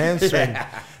tear a hamstring.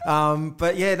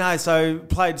 So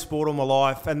played sport all my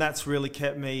life, and that's really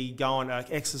kept me going.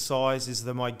 Exercise is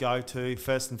my go-to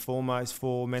first and foremost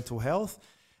for mental health,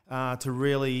 to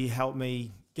really help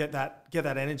me get that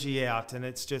energy out. And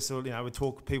it's just, people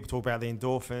talk about the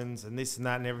endorphins and this and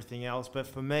that and everything else, but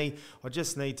for me, I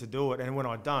just need to do it. And when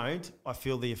I don't, I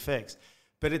feel the effects.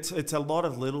 But it's a lot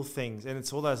of little things, and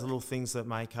it's all those little things that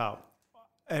make up.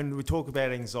 And we talk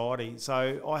about anxiety.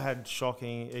 So I had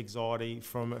shocking anxiety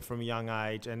from a young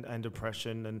age, and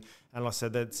depression, and like I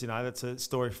said, that's a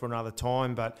story for another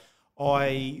time. But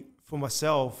for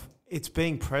myself, it's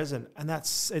being present, and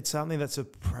it's something it's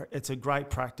a great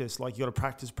practice. Like, you got to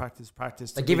practice.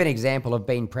 So give an example of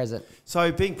being present.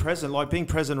 So being present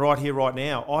right here, right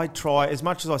now. I try, as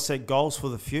much as I set goals for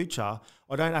the future,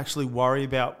 I don't actually worry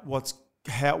about what's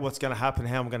going to happen,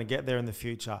 how I'm going to get there in the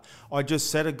future. I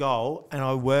just set a goal and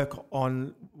I work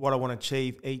on what I want to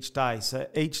achieve each day. So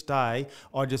each day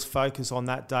I just focus on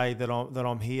that day that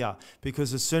I'm here,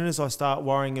 because as soon as I start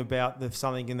worrying about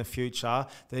something in the future,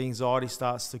 the anxiety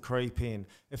starts to creep in.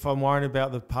 If I'm worrying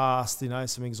about the past,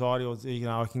 some anxiety, or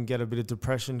I can get a bit of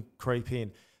depression creep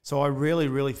in. So I really,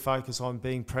 really focus on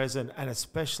being present, and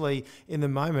especially in the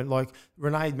moment. Like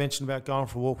Renee mentioned about going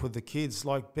for a walk with the kids,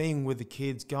 like being with the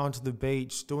kids, going to the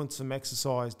beach, doing some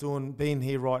exercise, being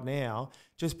here right now,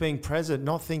 just being present,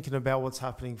 not thinking about what's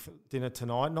happening for dinner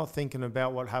tonight, not thinking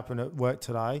about what happened at work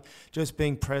today, just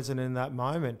being present in that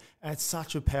moment. And it's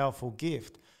such a powerful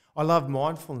gift. I love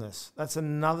mindfulness. That's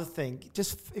another thing.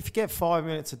 Just if you get 5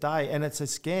 minutes a day, and it's a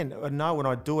scan. I know when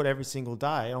I do it every single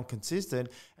day, and I'm consistent,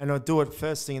 and I do it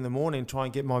first thing in the morning, try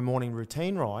and get my morning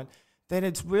routine right, then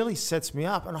it really sets me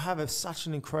up, and I have such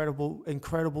an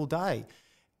incredible day.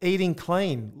 Eating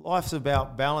clean. Life's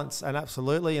about balance, and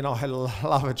absolutely, and I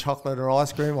love a chocolate or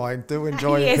ice cream. I do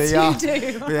enjoy a beer. Yes, you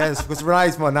do. Yes, because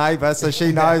Renee's my neighbour, so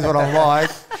she knows what I'm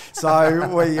like. So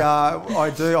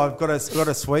I've got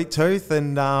a sweet tooth,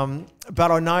 and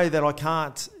but I know that I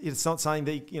can't. It's not something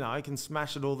that I can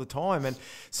smash it all the time, and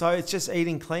so it's just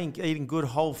eating clean, eating good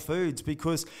whole foods,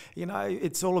 because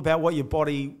it's all about what your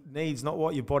body needs, not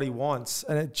what your body wants,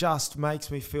 and it just makes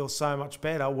me feel so much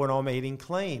better when I'm eating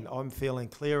clean. I'm feeling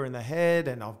clear in the head,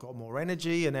 and I've got more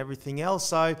energy and everything else.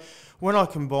 So when I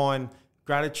combine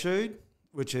gratitude,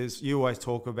 which is you always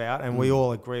talk about, and we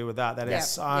all agree with that. There's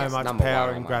so much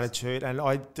power in gratitude, and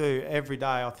I do every day.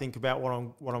 I think about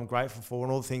what I'm grateful for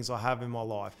and all the things I have in my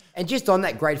life. And just on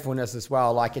that gratefulness as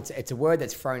well, like it's a word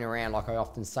that's thrown around, like I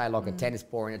often say, like a tennis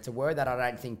ball, and it's a word that I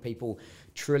don't think people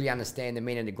truly understand the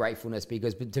meaning of gratefulness,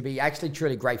 because to be actually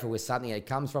truly grateful with something, it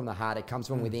comes from the heart, it comes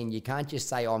from within. You can't just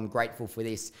say, I'm grateful for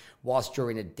this whilst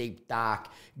you're in a deep, dark,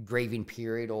 grieving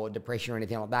period or depression or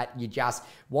anything like that. You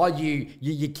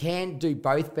can do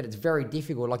both, but it's very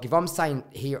difficult. Like if I'm saying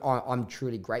here, I'm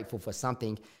truly grateful for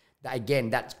something, again,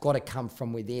 that's got to come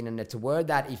from within. And it's a word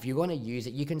that if you're going to use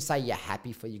it, you can say you're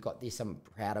happy for you got this, I'm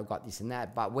proud I've got this and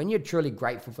that. But when you're truly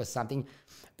grateful for something,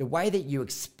 the way that you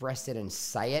express it and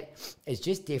say it is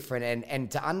just different. And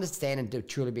to understand and to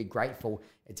truly be grateful,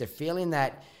 it's a feeling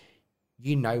that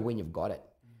when you've got it,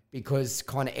 because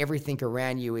kind of everything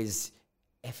around you is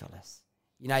effortless.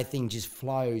 Things just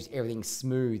flows, everything's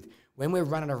smooth. When we're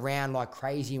running around like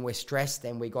crazy and we're stressed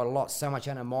and we got so much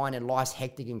on our mind and life's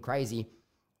hectic and crazy,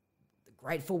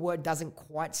 grateful word doesn't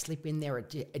quite slip in there.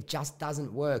 It just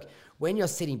doesn't work. When you're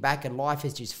sitting back and life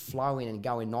is just flowing and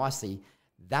going nicely,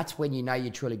 that's when you're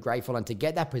truly grateful. And to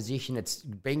get that position, it's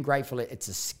being grateful. It's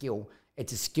a skill.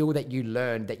 It's a skill that you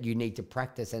learn that you need to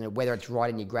practice. And whether it's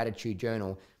writing your gratitude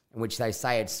journal, in which they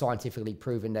say it's scientifically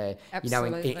proven to,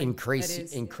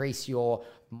 increase your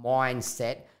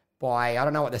mindset by, I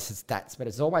don't know what the stats, but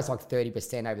it's almost like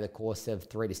 30% over the course of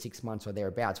 3 to 6 months or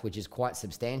thereabouts, which is quite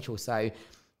substantial. So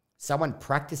someone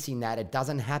practicing that, it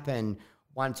doesn't happen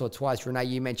once or twice. Renee,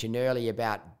 you mentioned earlier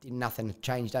about nothing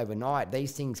changed overnight.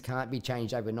 These things can't be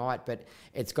changed overnight, but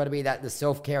it's got to be that the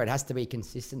self-care, it has to be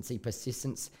consistency,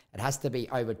 persistence. It has to be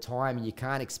over time. You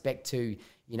can't expect to,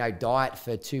 diet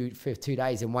for two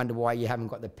days and wonder why you haven't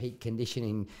got the peak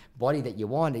conditioning body that you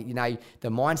want. The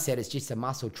mindset is just a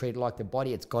muscle treated like the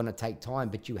body. It's going to take time,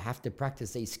 but you have to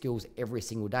practice these skills every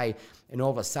single day. And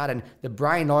all of a sudden, the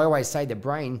brain, I always say the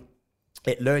brain,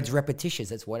 it learns repetitions.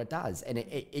 That's what it does. And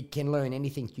it can learn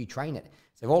anything you train it.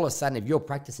 So all of a sudden, if you're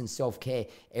practicing self-care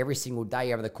every single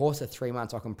day over the course of 3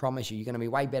 months, I can promise you're going to be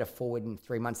way better forward in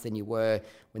 3 months than you were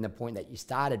when the point that you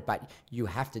started. But you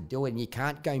have to do it. And you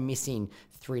can't go missing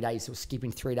 3 days or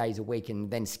skipping 3 days a week and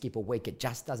then skip a week. It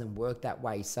just doesn't work that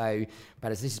way. So,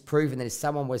 but as this is proven that if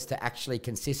someone was to actually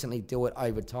consistently do it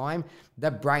over time, the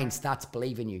brain starts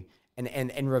believing you.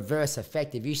 And reverse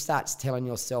effect, if you start telling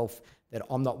yourself that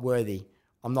I'm not worthy,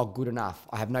 I'm not good enough,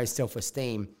 I have no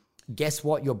self-esteem, guess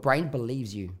what? Your brain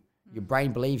believes you. Your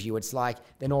brain believes you. It's like,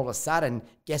 then all of a sudden,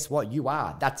 guess what? You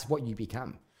are. That's what you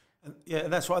become. Yeah,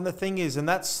 that's right. And the thing is, and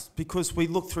that's because we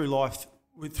look through life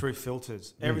through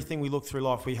filters. Everything we look through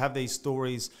life, we have these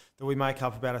stories that we make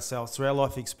up about ourselves. Through our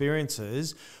life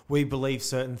experiences, we believe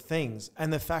certain things.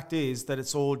 And the fact is that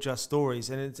it's all just stories.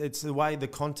 And it's the way, the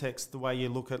context, the way you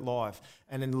look at life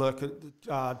and then look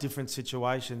at different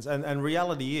situations. And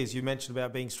reality is, you mentioned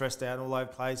about being stressed out all over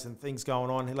the place and things going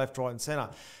on left, right and centre.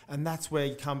 And that's where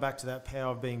you come back to that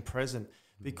power of being present.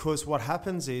 Because what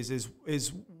happens is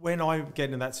when I get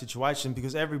in that situation,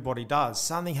 because everybody does,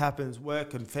 something happens,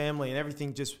 work and family and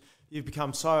everything, just you've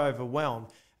become so overwhelmed,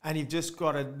 and you've just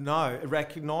got to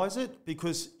recognize it,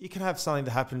 because you can have something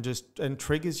that happen and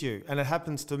triggers you, and it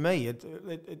happens to me.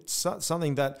 It's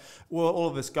something that all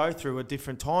of us go through at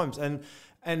different times,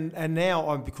 and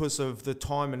now because of the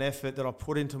time and effort that I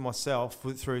put into myself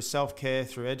through self-care,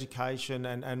 through education,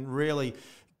 and really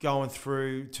going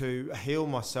through to heal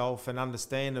myself and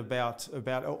understand about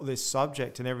all this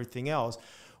subject and everything else,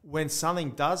 when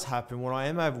something does happen, when I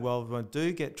am overwhelmed, when I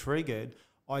do get triggered,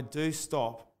 I do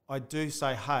stop. I do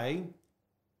say, hey,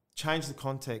 change the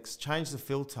context, change the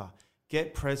filter,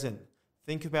 get present.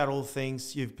 Think about all the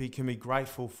things you can be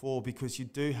grateful for, because you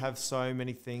do have so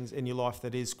many things in your life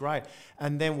that is great.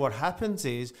 And then what happens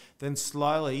is, then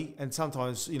slowly, and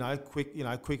sometimes,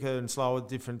 quicker and slower,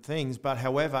 different things, but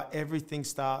however, everything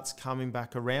starts coming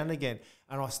back around again.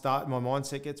 And my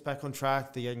mindset gets back on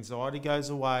track, the anxiety goes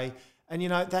away. And,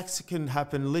 that can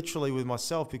happen literally with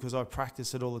myself, because I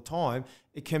practice it all the time.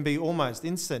 It can be almost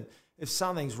instant. If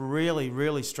something's really,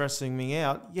 really stressing me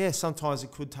out, yeah, sometimes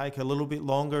it could take a little bit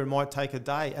longer. It might take a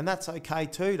day. And that's okay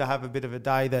too, to have a bit of a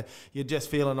day that you're just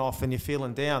feeling off and you're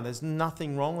feeling down. There's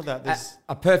nothing wrong with that.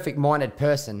 A perfect-minded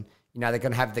person, they're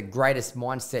going to have the greatest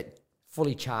mindset,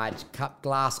 fully charged, cup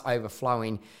glass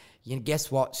overflowing.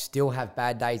 Guess what? Still have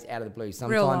bad days out of the blue.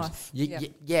 Sometimes, real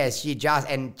life. Yes, you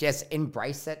just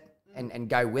embrace it and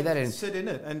go with it. And sit in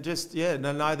it and just,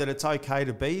 know that it's okay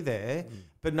to be there,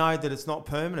 but know that it's not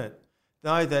permanent.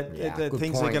 Know that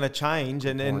things are going to change,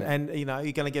 and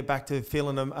you're going to get back to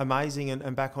feeling amazing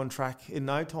and back on track in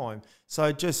no time.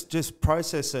 So just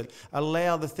process it.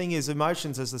 Allow, the thing is,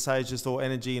 emotions, as they say, is just all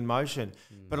energy in motion.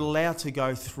 But allow to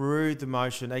go through the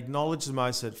motion, acknowledge the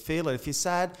motion, feel it. If you're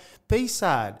sad, be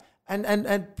sad.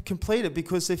 And complete it,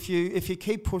 because if you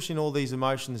keep pushing all these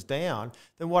emotions down,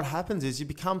 then what happens is you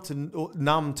become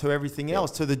numb to everything else,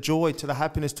 to the joy, to the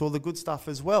happiness, to all the good stuff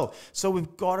as well. So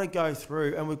we've got to go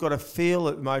through and we've got to feel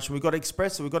emotion. We've got to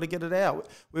express it. We've got to get it out,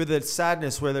 whether it's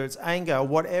sadness, whether it's anger,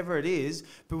 whatever it is.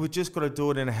 But we've just got to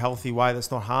do it in a healthy way that's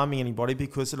not harming anybody,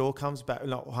 because it all comes back,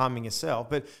 not harming yourself,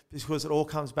 but because it all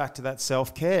comes back to that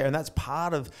self-care. And that's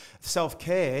part of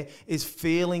self-care, is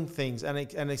feeling things and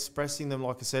expressing them,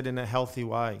 like I said, in a healthy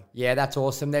way. Yeah, that's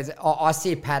awesome. I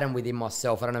see a pattern within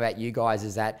myself. I don't know about you guys,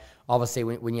 is that obviously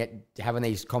when you're having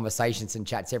these conversations and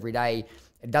chats every day,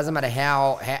 it doesn't matter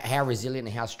how resilient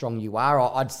and how strong you are.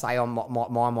 I'd say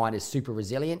my mind is super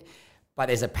resilient, but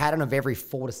there's a pattern of every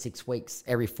 4 to 6 weeks.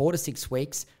 Every 4 to 6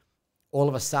 weeks, all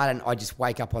of a sudden, I just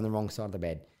wake up on the wrong side of the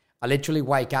bed. I literally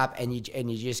wake up and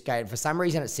you just go, for some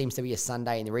reason it seems to be a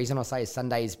Sunday. And the reason I say a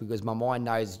Sunday is because my mind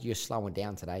knows you're slowing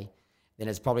down today. Then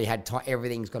it's probably had time,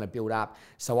 everything's going to build up.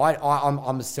 So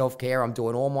I'm self-care. I'm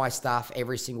doing all my stuff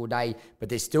every single day, but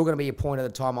there's still going to be a point at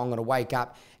the time I'm going to wake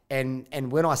up.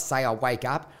 And when I say I wake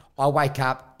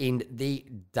up in the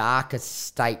darkest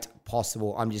state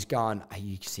possible. I'm just going, are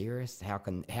you serious? How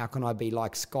can I be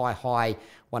like sky high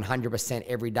 100%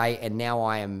 every day? And now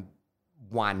I am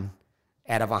 1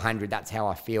 out of 100. That's how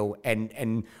I feel.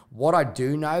 And what I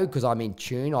do know, because I'm in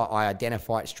tune, I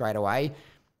identify it straight away.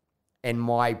 And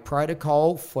my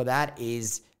protocol for that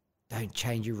is don't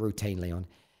change your routine, Leon.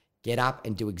 Get up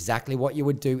and do exactly what you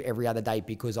would do every other day,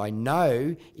 because I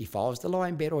know if I was to lie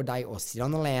in bed all day or sit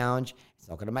on the lounge, it's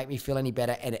not going to make me feel any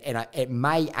better, and it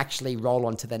may actually roll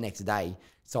on to the next day.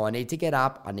 So I need to get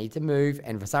up, I need to move,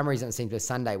 and for some reason it seems to be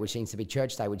Sunday, which seems to be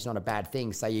church day, which is not a bad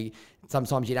thing. So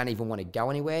sometimes you don't even want to go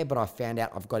anywhere, but I found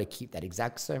out I've got to keep that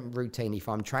exact same routine. If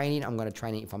I'm training, I'm going to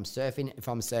train it. If I'm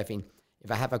surfing, if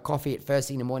I have a coffee at first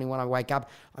thing in the morning when I wake up,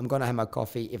 I'm going to have my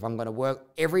coffee. If I'm going to work,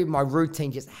 my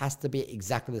routine just has to be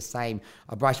exactly the same.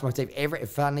 I brush my teeth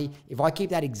if I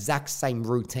keep that exact same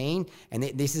routine, and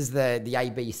this is the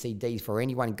ABCDs for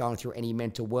anyone going through any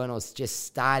mental wellness, just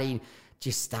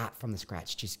start from the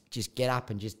scratch. Just get up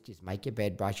and just make your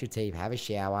bed, brush your teeth, have a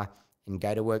shower, and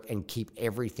go to work, and keep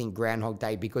everything Groundhog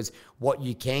Day, because what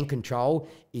you can control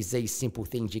is these simple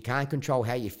things. You can't control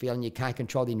how you're feeling. You can't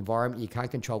control the environment. You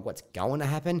can't control what's going to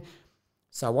happen.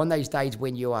 So on those days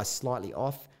when you are slightly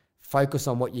off, focus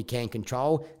on what you can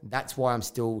control. That's why I'm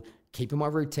still keeping my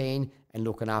routine and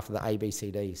looking after the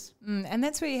ABCDs. And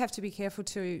that's where you have to be careful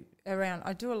too around.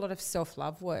 I do a lot of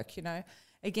self-love work,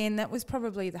 Again, that was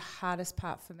probably the hardest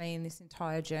part for me in this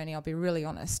entire journey, I'll be really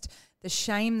honest. The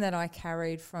shame that I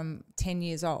carried from 10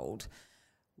 years old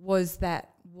was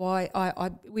that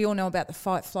we all know about the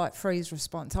fight, flight, freeze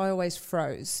response. I always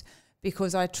froze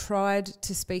because I tried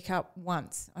to speak up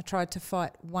once. I tried to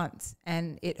fight once,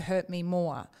 and it hurt me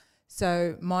more.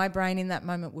 So my brain in that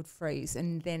moment would freeze,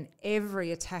 and then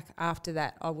every attack after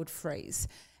that I would freeze.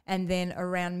 And then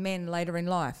around men later in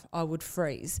life, I would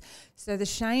freeze. So the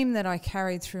shame that I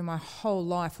carried through my whole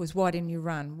life was, why didn't you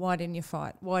run? Why didn't you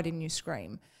fight? Why didn't you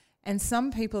scream? And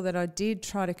some people that I did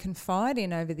try to confide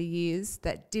in over the years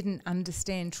that didn't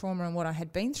understand trauma and what I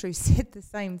had been through said the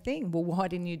same thing. Well, why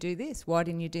didn't you do this? Why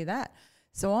didn't you do that?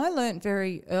 So I learned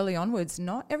very early onwards,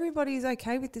 not everybody is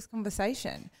okay with this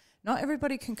conversation. Not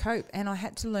everybody can cope. And I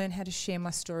had to learn how to share my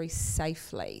story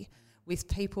safely with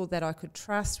people that I could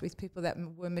trust, with people that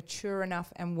were mature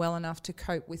enough and well enough to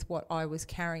cope with what I was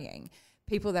carrying,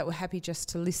 people that were happy just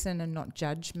to listen and not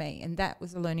judge me. And that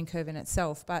was a learning curve in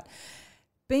itself. But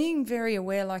being very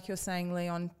aware, like you're saying,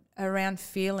 Leon, around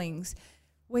feelings,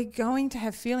 we're going to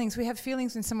have feelings. We have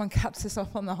feelings when someone cuts us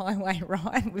off on the highway,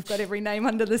 right? We've got every name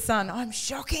under the sun. I'm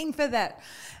shocking for that.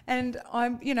 And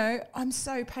I'm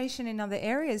so patient in other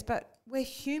areas, but we're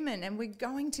human and we're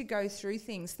going to go through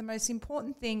things. The most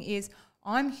important thing is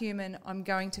I'm human, I'm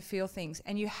going to feel things,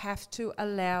 and you have to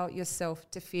allow yourself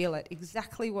to feel it.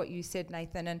 Exactly what you said,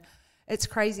 Nathan. And it's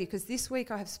crazy because this week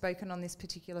I have spoken on this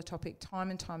particular topic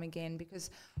time and time again because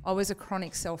I was a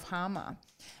chronic self-harmer,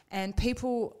 and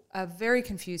people are very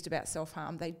confused about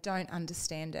self-harm. They don't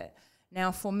understand it.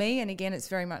 Now, for me, and again, it's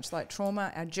very much like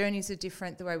trauma, our journeys are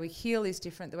different, the way we heal is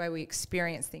different, the way we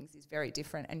experience things is very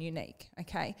different and unique,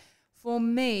 okay? For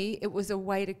me, it was a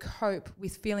way to cope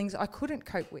with feelings I couldn't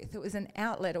cope with. It was an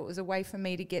outlet. It was a way for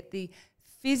me to get the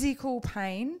physical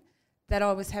pain that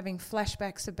I was having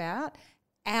flashbacks about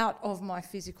out of my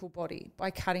physical body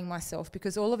by cutting myself,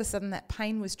 because all of a sudden that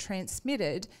pain was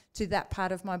transmitted to that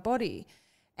part of my body.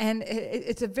 And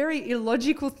it's a very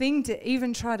illogical thing to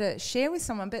even try to share with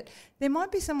someone, but there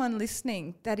might be someone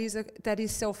listening that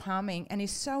is self-harming and is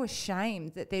so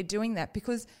ashamed that they're doing that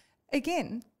because,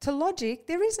 again, to logic,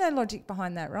 there is no logic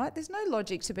behind that, right? There's no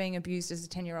logic to being abused as a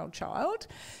 10-year-old child.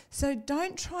 So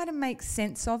don't try to make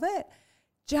sense of it.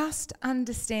 Just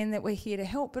understand that we're here to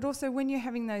help. But also when you're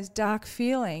having those dark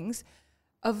feelings,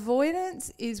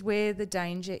 avoidance is where the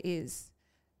danger is.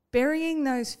 Burying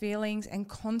those feelings and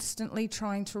constantly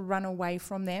trying to run away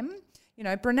from them.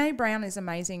 Brené Brown is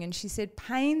amazing, and she said,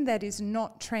 pain that is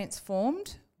not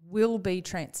transformed will be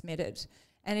transmitted.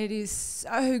 And it is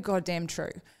so goddamn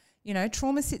true.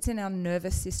 Trauma sits in our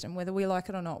nervous system, whether we like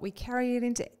it or not. We carry it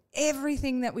into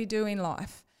everything that we do in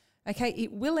life. Okay,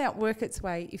 it will outwork its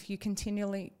way if you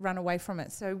continually run away from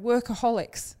it. So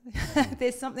workaholics,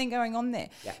 there's something going on there.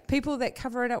 Yeah. People that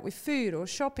cover it up with food or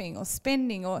shopping or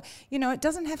spending or, it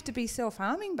doesn't have to be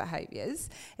self-harming behaviours.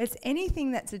 It's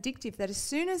anything that's addictive that as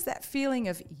soon as that feeling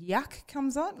of yuck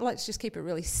comes on, let's just keep it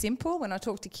really simple. When I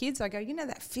talk to kids, I go,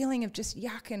 that feeling of just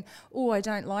yuck and, I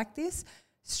don't like this.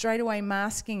 Straight away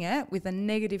masking it with a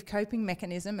negative coping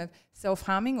mechanism of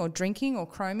self-harming or drinking or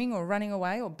chroming or running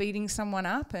away or beating someone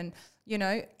up. And,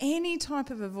 any type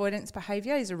of avoidance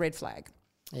behaviour is a red flag.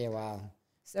 Yeah, wow.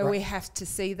 So we have to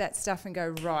see that stuff and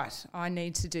go, right, I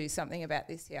need to do something about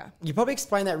this here. You probably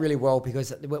explain that really well,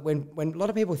 because when a lot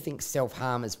of people think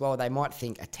self-harm as well, they might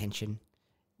think attention.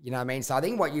 You know what I mean? So I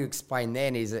think what you explained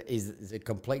then is a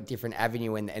complete different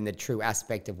avenue and the true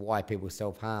aspect of why people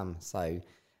self-harm. So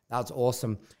that's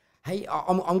awesome. Hey,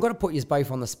 I'm going to put you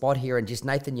both on the spot here, and just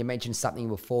Nathan, you mentioned something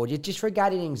before, just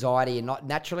regarding anxiety, and not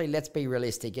naturally. Let's be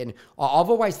realistic, and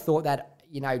I've always thought that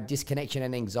disconnection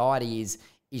and anxiety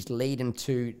is leading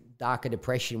to darker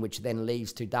depression, which then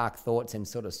leads to dark thoughts and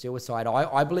sort of suicide.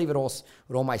 I believe it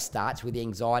almost starts with the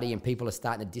anxiety, and people are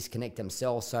starting to disconnect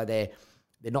themselves, so they're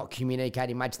not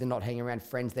communicating much, they're not hanging around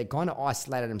friends, they're kind of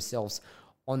isolated themselves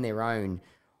on their own.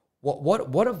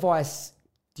 What advice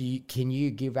can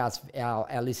you give us,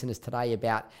 our listeners today,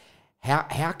 about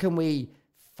how can we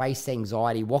face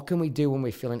anxiety? What can we do when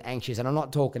we're feeling anxious? And I'm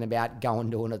not talking about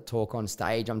doing a talk on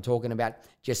stage. I'm talking about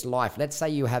just life. Let's say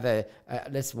you have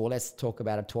let's talk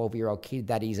about a 12-year-old kid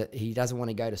that he doesn't want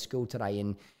to go to school today,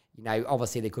 and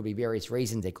obviously there could be various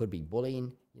reasons. There could be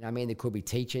bullying. There could be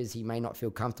teachers. He may not feel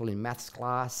comfortable in maths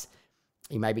class.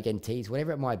 He may be getting teased.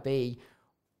 Whatever it might be.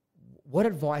 What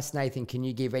advice, Nathan, can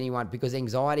you give anyone? Because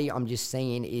anxiety, I'm just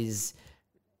seeing, is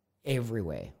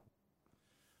everywhere.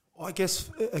 I guess,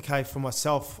 okay, for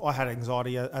myself, I had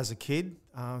anxiety as a kid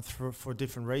for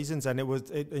different reasons, and it was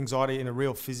anxiety in a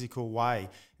real physical way.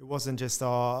 It wasn't just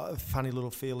a funny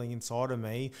little feeling inside of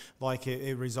me. Like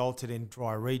it resulted in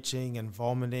dry reaching and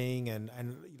vomiting and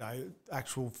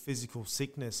actual physical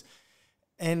sickness.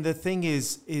 And the thing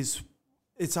is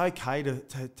it's okay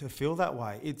to feel that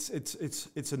way.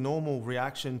 It's a normal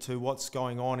reaction to what's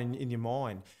going on in your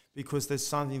mind, because there's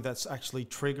something that's actually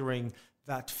triggering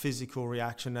that physical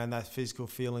reaction and that physical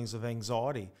feelings of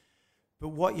anxiety. But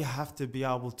what you have to be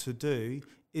able to do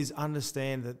is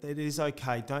understand that it is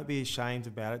okay. Don't be ashamed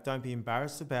about it. Don't be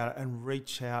embarrassed about it, and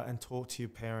reach out and talk to your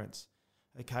parents.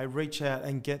 Okay, reach out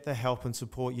and get the help and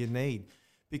support you need.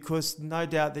 Because no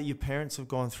doubt that your parents have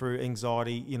gone through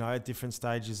anxiety, at different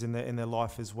stages in their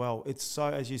life as well. It's so,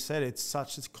 as you said, it's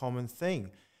such a common thing.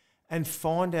 And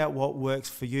find out what works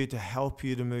for you to help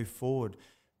you to move forward.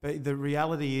 But the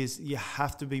reality is you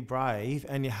have to be brave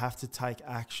and you have to take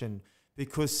action,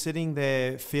 because sitting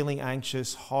there feeling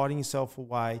anxious, hiding yourself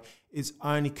away, is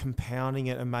only compounding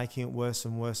it and making it worse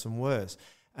and worse and worse.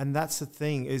 And that's the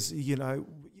thing is,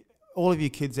 all of you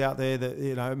kids out there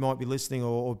that, might be listening,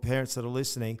 or parents that are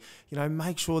listening,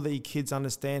 make sure that your kids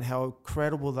understand how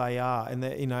incredible they are, and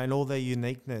that, and all their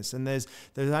uniqueness. And there's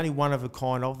only one of a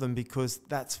kind of them, because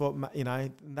that's what,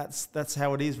 that's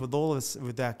how it is with all of us,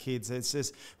 with our kids. It's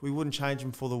just, we wouldn't change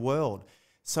them for the world.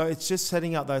 So it's just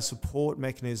setting up those support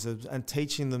mechanisms and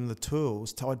teaching them the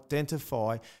tools to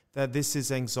identify that this is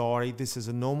anxiety, this is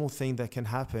a normal thing that can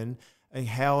happen. And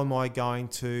how am I going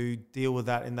to deal with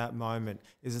that in that moment?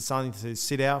 Is it something to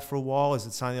sit out for a while? Is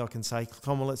it something I can say,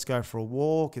 come on, let's go for a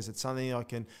walk? Is it something I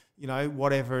can,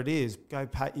 whatever it is, go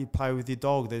play with your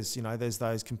dog. There's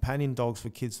those companion dogs for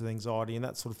kids with anxiety and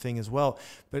that sort of thing as well.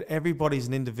 But everybody's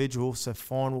an individual, so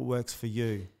find what works for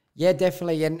you. Yeah,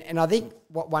 definitely. And I think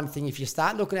one thing, if you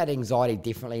start looking at anxiety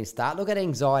differently and start looking at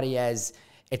anxiety as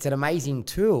it's an amazing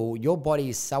tool, your body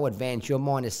is so advanced, your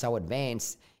mind is so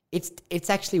advanced, it's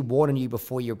actually warning you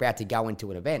before you're about to go into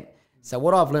an event. So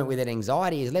what I've learned with that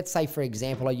anxiety is, let's say, for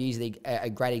example, I use a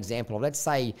great example of, let's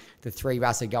say the three of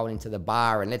us are going into the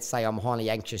bar, and let's say I'm highly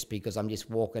anxious because I'm just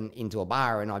walking into a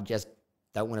bar and I just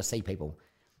don't want to see people.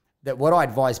 That what I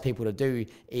advise people to do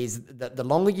is that the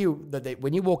longer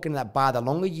when you walk into that bar, the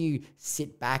longer you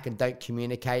sit back and don't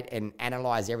communicate and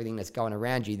analyze everything that's going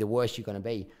around you, the worse you're going to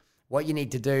be. What you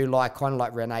need to do, kind of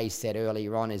like Renee said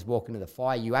earlier on, is walk into the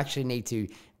fire. You actually need to,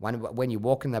 when you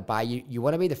walk in the bar, you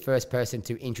want to be the first person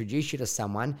to introduce you to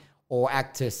someone or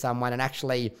act to someone and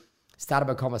actually start up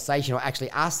a conversation, or actually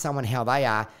ask someone how they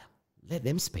are. Let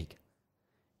them speak.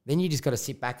 Then you just got to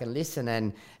sit back and listen,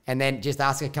 and then just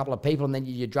ask a couple of people, and then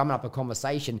you're drumming up a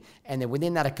conversation. And then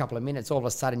within that a couple of minutes, all of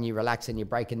a sudden you relax and you're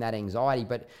breaking that anxiety.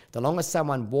 But the longer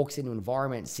someone walks into an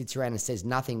environment, sits around and says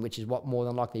nothing, which is what more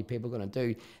than likely people are going to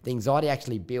do, the anxiety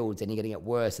actually builds and you're going to get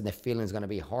worse, and the feeling is going to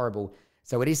be horrible.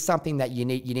 So it is something that you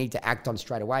need to act on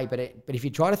straight away. But if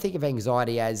you try to think of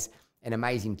anxiety as an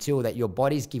amazing tool, that your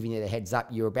body's giving you the heads up,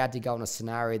 you're about to go in a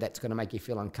scenario that's going to make you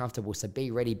feel uncomfortable. So be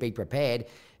ready, be prepared,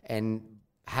 and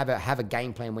have a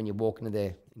game plan when you walk into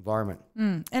the environment.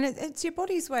 And it's your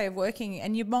body's way of working,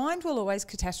 and your mind will always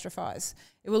catastrophize.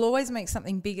 It will always make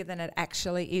something bigger than it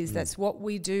actually is. That's what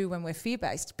we do when we're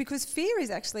fear-based, because fear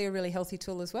is actually a really healthy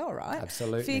tool as well, right?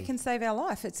 Absolutely. Fear can save our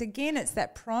life. It's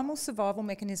that primal survival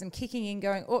mechanism kicking in,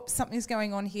 going, oh, something's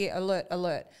going on here, alert,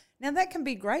 alert. Now, that can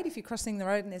be great if you're crossing the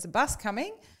road and there's a bus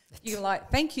coming. You're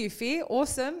like, thank you, fear,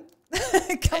 awesome.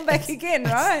 come back again,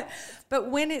 right? But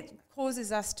when it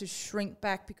causes us to shrink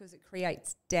back because it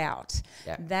creates doubt,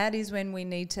 that is when we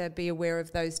need to be aware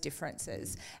of those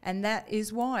differences. And that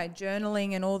is why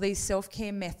journaling and all these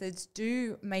self-care methods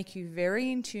do make you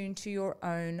very in tune to your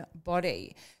own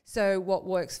body. So what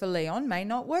works for Leon may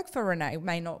not work for Renee,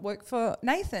 may not work for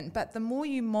Nathan, but the more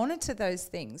you monitor those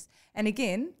things, and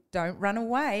again, don't run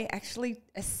away, actually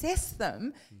assess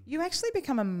them, you actually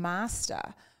become a master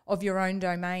of your own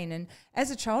domain. And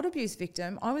as a child abuse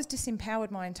victim, I was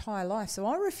disempowered my entire life. So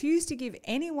I refused to give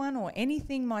anyone or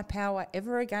anything my power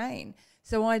ever again.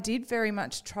 So I did very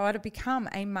much try to become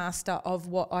a master of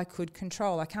what I could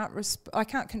control. I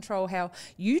can't control how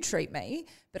you treat me,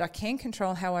 but I can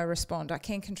control how I respond. I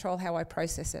can control how I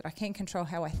process it. I can control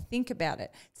how I think about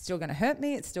it. It's still going to hurt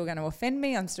me. It's still going to offend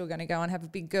me. I'm still going to go and have a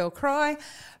big girl cry,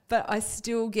 but I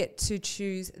still get to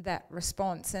choose that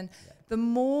response. And the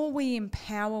more we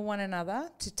empower one another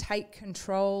to take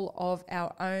control of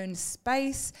our own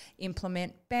space,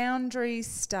 implement boundaries,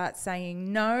 start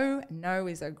saying no. No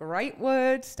is a great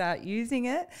word. Start using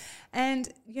it. And,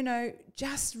 you know,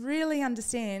 just really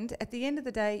understand at the end of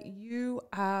the day, you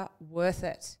are worth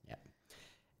it. Yeah.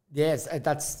 Yes,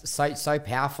 that's so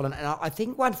powerful. And I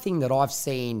think one thing that I've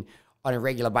seen on a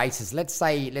regular basis, let's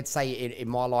say in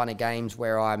my line of games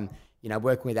where I'm, you know,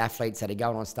 working with athletes that are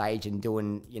going on stage and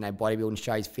doing, you know, bodybuilding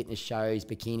shows, fitness shows,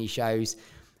 bikini shows,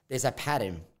 there's a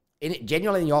pattern.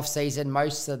 Generally in the off season,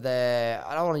 most of I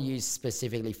don't want to use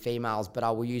specifically females, but I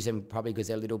will use them probably because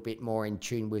they're a little bit more in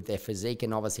tune with their physique.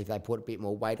 And obviously if they put a bit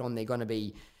more weight on, they're going to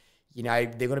be, you know,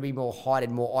 they're going to be more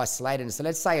hidden, more isolated. And so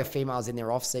let's say a female's in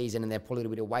their off season and they put a little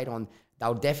bit of weight on,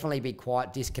 they'll definitely be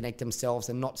quite disconnect themselves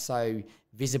and not so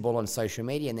visible on social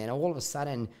media. And then all of a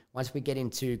sudden, once we get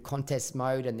into contest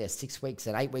mode and they're 6 weeks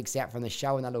and 8 weeks out from the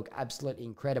show and they look absolutely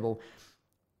incredible,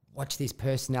 watch this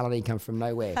personality come from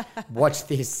nowhere. Watch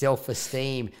this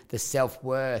self-esteem, the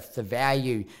self-worth, the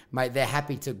value. Mate, they're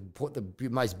happy to put the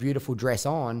most beautiful dress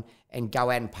on and go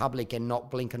out in public and not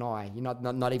blink an eye. You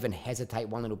not even hesitate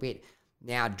one little bit.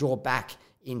 Now draw back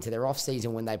into their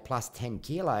off-season when they plus 10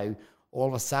 kilo, all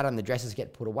of a sudden the dresses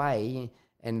get put away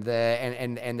and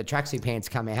the tracksuit pants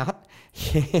come out.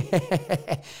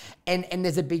 and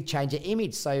there's a big change of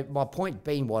image. So my point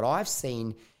being, what I've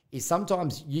seen is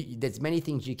sometimes there's many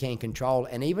things you can control,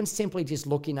 and even simply just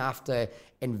looking after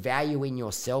and valuing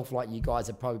yourself, like you guys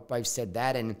have probably both said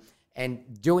that,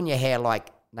 and doing your hair like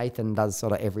Nathan does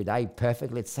sort of every day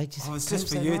perfectly. It's just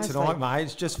for you tonight, mate.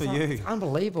 It's just for you. It's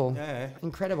unbelievable. Yeah.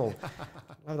 Incredible.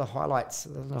 The highlights.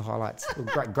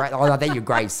 Great. Oh, no, they're your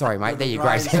grades. Sorry, mate. They're your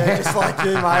grades. Yeah, just like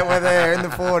you, mate. We're there in the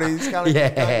 40s.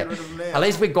 Yeah. At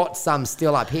least we got some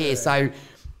still up here. Yeah. So,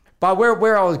 but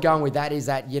where I was going with that is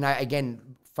that, you know, again,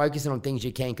 focusing on things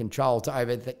you can control to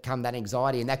overcome that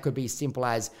anxiety. And that could be simple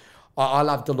as, I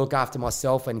love to look after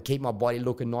myself and keep my body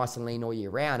looking nice and lean all year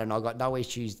round. And I've got no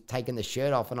issues taking the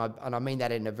shirt off. And I mean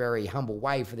that in a very humble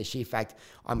way, for the sheer fact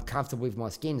I'm comfortable with my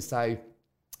skin. So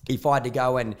if I had to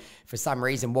go and for some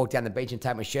reason walk down the beach and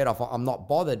take my shirt off, I'm not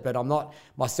bothered, but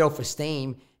my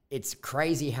self-esteem, it's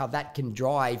crazy how that can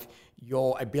drive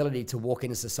your ability to walk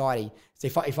into society. So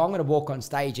if I'm going to walk on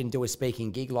stage and do a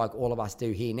speaking gig like all of us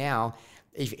do here now,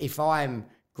 if I'm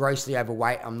grossly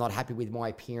overweight, I'm not happy with my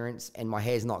appearance, and my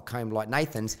hair's not combed like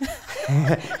Nathan's.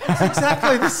 It's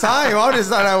exactly the same. I just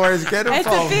don't know where he's getting it's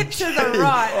from. It's a bit to the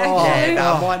right. Yeah,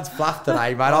 no, mine's fluffed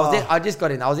today, mate. I just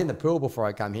got in. I was in the pool before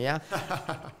I come here.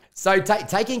 So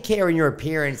taking care of your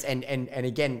appearance, and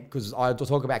again, because I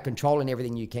talk about controlling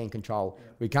everything you can control. Yeah.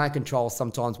 We can't control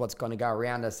sometimes what's going to go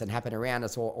around us and happen around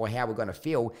us, or how we're going to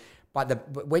feel.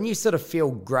 But when you sort of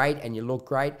feel great and you look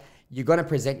great, you're going to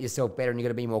present yourself better and you're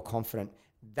going to be more confident.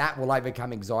 That will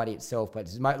overcome anxiety itself.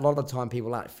 But a lot of the time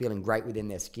people aren't feeling great within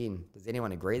their skin. Does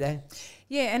anyone agree there?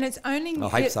 Yeah, and it's owning,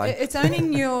 it's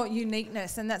owning your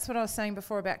uniqueness. And that's what I was saying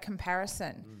before about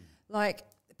comparison. Like,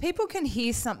 people can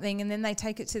hear something and then they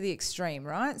take it to the extreme,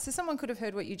 right? So someone could have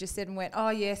heard what you just said and went, oh,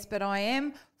 yes, but I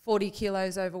am 40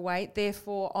 kilos overweight,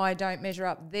 therefore I don't measure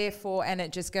up, therefore, and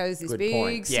it just goes this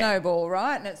big snowball,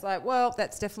 right? And it's like, well,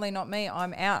 that's definitely not me.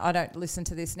 I'm out. I don't listen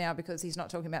to this now because he's not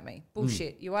talking about me.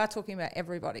 Bullshit. You are talking about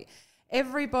everybody.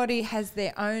 Everybody has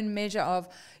their own measure of,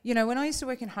 you know, when I used to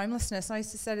work in homelessness, I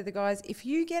used to say to the guys, if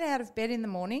you get out of bed in the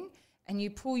morning and you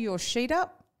pull your sheet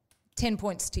up, 10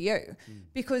 points to you,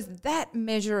 because that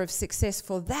measure of success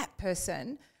for that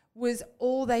person was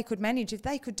all they could manage. If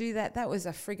they could do that, that was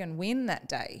a friggin' win that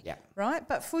day, right?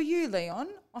 But for you, Leon,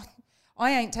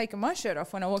 I ain't taking my shirt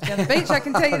off when I walk down the beach. I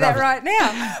can tell you that right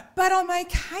now. But I'm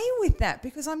okay with that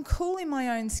because I'm cool in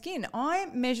my own skin. I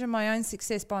measure my own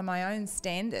success by my own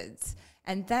standards,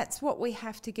 and that's what we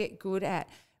have to get good at.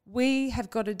 we have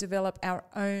got to develop our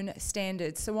own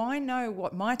standards. So I know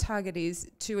what my target is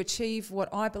to achieve what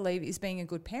I believe is being a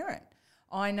good parent.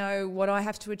 I know what I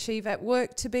have to achieve at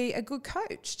work to be a good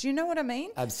coach. Do you know what I mean?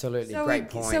 Absolutely. Great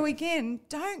point. So again,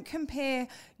 don't compare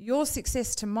your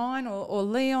success to mine or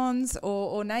Leon's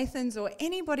or Nathan's or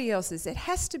anybody else's. It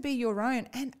has to be your own,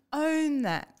 and own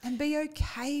that and be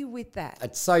okay with that.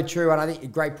 It's so true, and I think a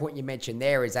great point you mentioned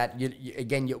there is that you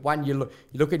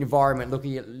look at environment, look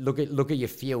at your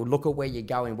field, look at where you're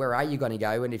going, where are you going to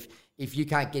go, and if you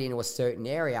can't get into a certain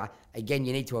area, again,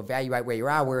 you need to evaluate where you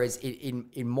are. Whereas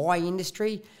in my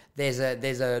industry, there's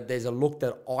a look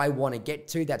that I want to get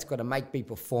to that's going to make me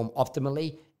perform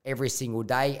optimally every single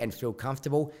day and feel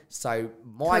comfortable. So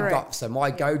my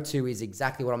go-to is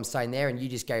exactly what I'm saying there, and you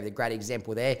just gave the great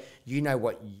example there. You know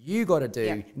what you got to do.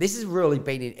 Yeah. This is really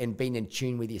being in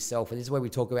tune with yourself, and this is where we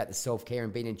talk about the self-care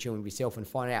and being in tune with yourself and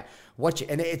finding out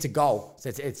and it's a goal. So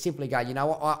it's simply going, you know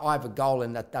what, I have a goal,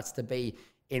 and that's to be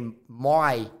in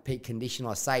my peak condition,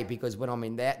 I say, because when I'm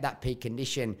in that peak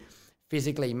condition,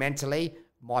 physically, mentally,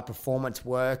 my performance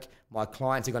work, my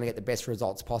clients are going to get the best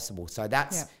results possible. So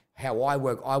that's how I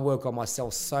work. I work on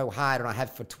myself so hard, and I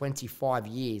have for 25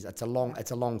 years. It's a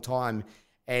long time,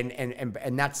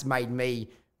 and that's made me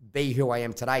be who I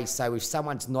am today. So if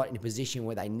someone's not in a position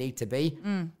where they need to be,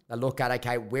 they look at,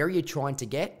 okay, where are you trying to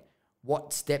get?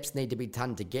 What steps need to be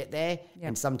done to get there? Yep.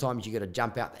 And sometimes you got to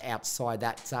jump outside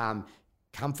that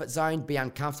comfort zone, be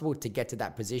uncomfortable to get to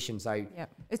that position. So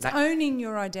it's owning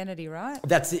your identity, right?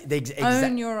 That's it.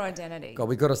 Own your identity. God,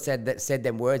 we could have said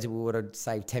them words, and we would have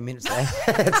saved 10 minutes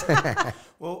there.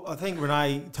 Well, I think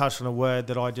Renee touched on a word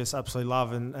that I just absolutely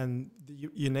love and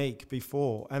unique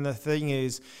before. And the thing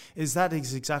is that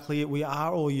is exactly it. We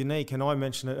are all unique, and I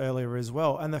mentioned it earlier as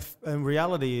well. And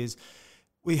reality is,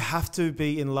 we have to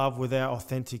be in love with our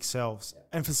authentic selves.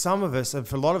 And for some of us, and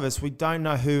for a lot of us, we don't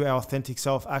know who our authentic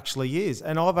self actually is.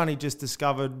 And I've only just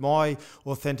discovered my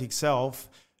authentic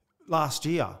self last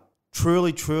year.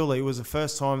 Truly, it was the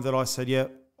first time that I said, yeah,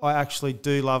 I actually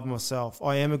do love myself.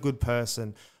 I am a good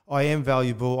person. I am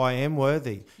valuable. I am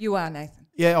worthy. You are, Nathan.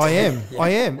 Yeah, I am. I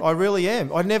am. I really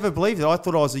am. I never believed it. I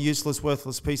thought I was a useless,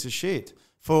 worthless piece of shit.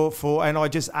 And I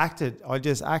just acted. I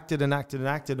just acted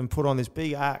and put on this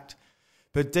big act.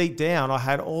 But deep down, I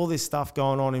had all this stuff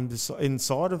going on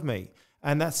inside of me.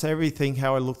 And that's everything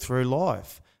how I looked through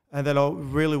life. And that I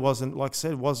really wasn't, like I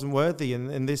said, wasn't worthy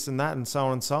and this and that and so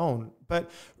on and so on. But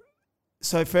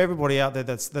so for everybody out there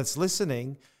that's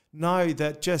listening, know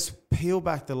that just peel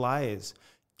back the layers.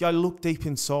 Go look deep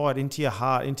inside into your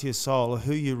heart, into your soul of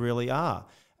who you really are.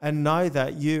 And know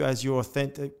that you, as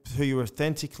who you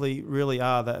authentically really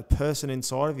are, that person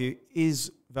inside of you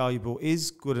is valuable,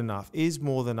 is good enough, is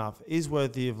more than enough, is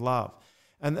worthy of love.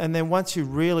 And then once you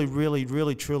really, really,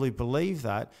 really, truly believe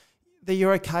that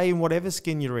you're okay in whatever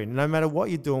skin you're in, no matter what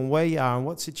you're doing, where you are, in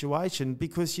what situation,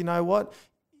 because you know what?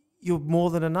 You're more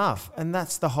than enough. And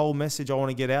that's the whole message I want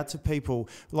to get out to people.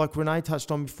 Like Renee touched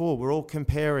on before, we're all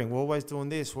comparing. We're always doing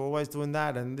this. We're always doing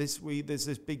that. And there's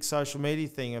this big social media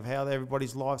thing of how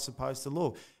everybody's life's supposed to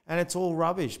look. And it's all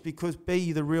rubbish, because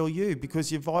be the real you,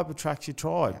 because your vibe attracts your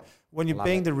tribe. When you're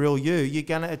being the real you, you're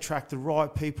going to attract the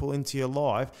right people into your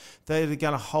life that are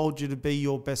going to hold you to be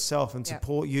your best self and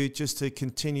support you just to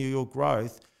continue your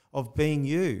growth of being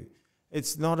you.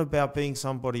 It's not about being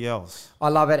somebody else. I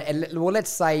love it. And well, let's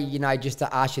say, just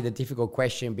to ask you the difficult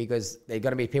question, because there are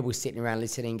going to be people sitting around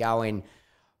listening going,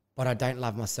 but I don't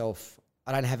love myself.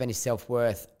 I don't have any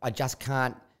self-worth. I just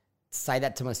can't say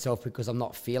that to myself because I'm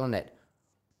not feeling it.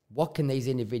 What can these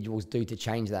individuals do to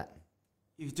change that?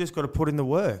 You've just got to put in the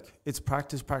work. It's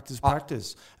practice.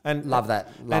 And love that.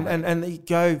 And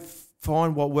go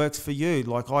find what works for you.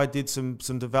 Like I did some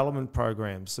development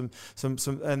programs, some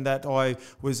and that I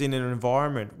was in an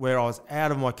environment where I was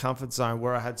out of my comfort zone,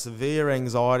 where I had severe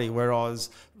anxiety, where I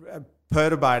was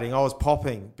perturbating, I was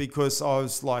popping because I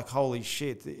was like, holy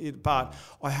shit. But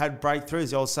I had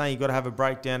breakthroughs. I was saying, you've got to have a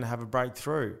breakdown to have a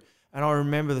breakthrough. And I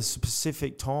remember the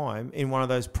specific time in one of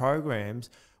those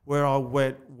programs where I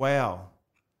went, wow.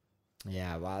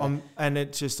 Yeah, wow. And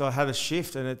it just, I had a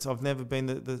shift, and I've never been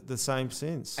the same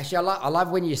since. Actually, I love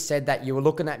when you said that. You were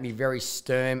looking at me very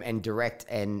stern and direct,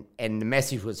 and the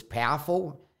message was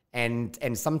powerful.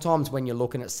 And sometimes when you're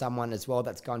looking at someone as well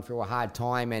that's going through a hard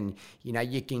time, and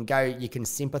you can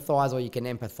sympathize or you can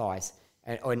empathize,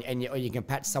 or you can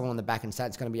pat someone on the back and say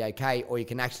it's going to be okay, or you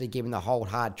can actually give them the whole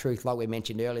hard truth, like we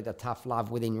mentioned earlier, the tough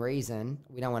love within reason.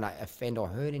 We don't want to offend or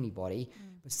hurt anybody.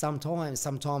 But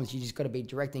sometimes you just got to be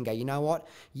direct and go, you know what?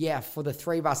 Yeah, for the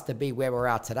three of us to be where we're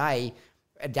at today,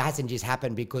 it hasn't just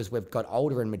happened because we've got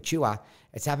older and mature.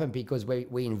 It's happened because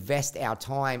we invest our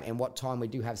time, and what time we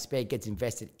do have spare gets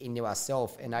invested into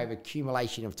ourselves, and over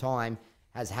accumulation of time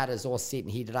has had us all sitting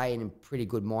here today in pretty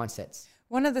good mindsets.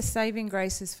 One of the saving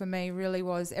graces for me really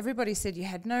was everybody said you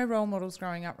had no role models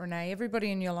growing up, Renee.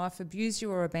 Everybody in your life abused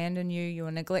you or abandoned you. You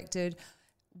were neglected.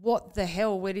 What the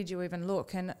hell? Where did you even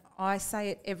look? And I say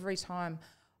it every time.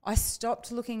 I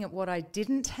stopped looking at what I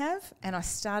didn't have, and I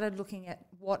started looking at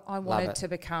what I wanted to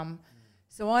become.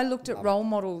 So I looked at role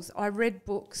models. I read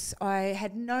books. I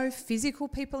had no physical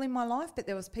people in my life, but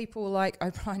there was people like,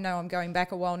 I know I'm going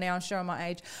back a while now, I'm showing my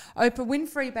age, Oprah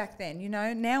Winfrey back then, you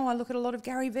know. Now I look at a lot of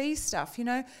Gary Vee stuff, you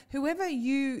know. Whoever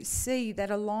you see that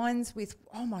aligns with,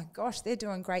 oh my gosh, they're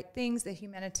doing great things, they're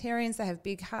humanitarians, they have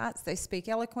big hearts, they speak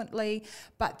eloquently,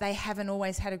 but they haven't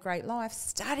always had a great life.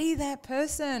 Study that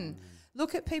person.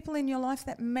 Look at people in your life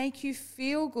that make you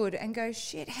feel good and go,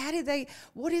 shit,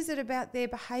 what is it about their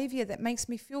behaviour that makes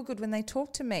me feel good when they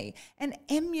talk to me? And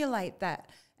emulate that.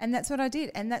 And that's what I did.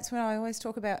 And that's when I always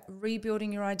talk about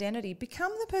rebuilding your identity.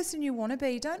 Become the person you want to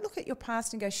be. Don't look at your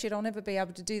past and go, shit, I'll never be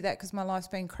able to do that because my life's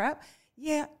been crap.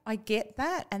 Yeah, I get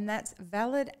that. And that's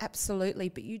valid, absolutely.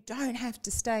 But you don't have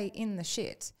to stay in the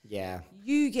shit. Yeah.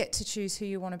 You get to choose who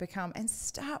you want to become and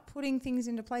start putting things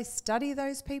into place. Study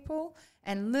those people.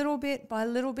 And little bit by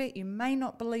little bit, you may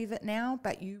not believe it now,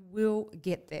 but you will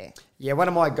get there. Yeah, one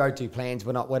of my go-to plans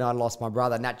when I lost my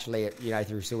brother, naturally, you know,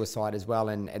 through suicide as well,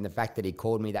 and the fact that he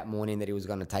called me that morning that he was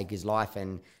going to take his life,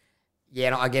 and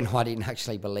yeah, again, I didn't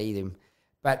actually believe him.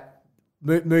 But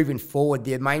moving forward,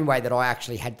 the main way that I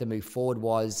actually had to move forward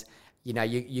was, you know,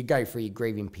 you go through your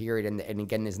grieving period, and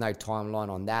again, there's no timeline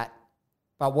on that.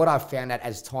 But what I found out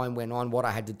as time went on, what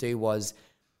I had to do was,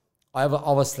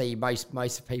 obviously,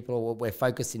 most people, we're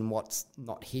focusing what's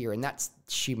not here, and that's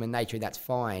human nature, that's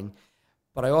fine.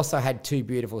 But I also had two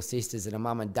beautiful sisters and a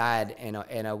mum and dad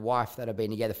and a wife that had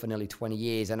been together for nearly 20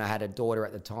 years, and I had a daughter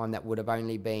at the time that would have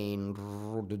only been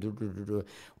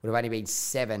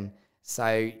 7.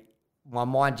 So my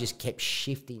mind just kept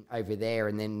shifting over there,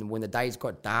 and then when the days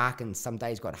got dark and some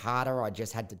days got harder, I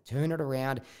just had to turn it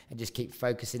around and just keep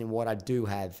focusing on what I do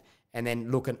have. And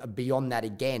then looking beyond that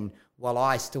again, while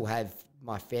I still have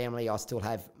my family, I still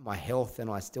have my health, and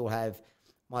I still have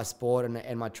my sport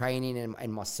and my training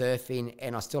and my surfing,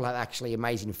 and I still have actually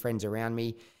amazing friends around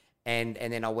me. And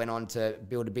then I went on to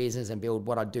build a business and build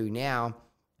what I do now.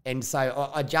 And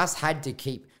so I just had to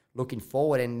keep looking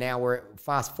forward. And now we're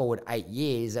fast forward 8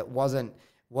 years. It wasn't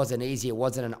easy. It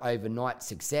wasn't an overnight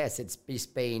success. It's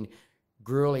just been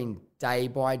grueling day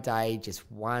by day,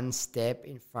 just one step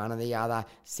in front of the other.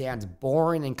 Sounds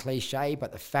boring and cliche,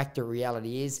 but the fact of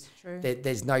reality is that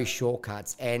there's no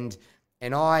shortcuts. And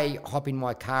I hop in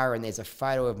my car, and there's a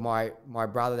photo of my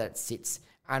brother that sits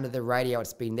under the radio.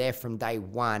 It's been there from day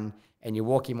one. And you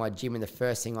walk in my gym, and the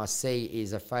first thing I see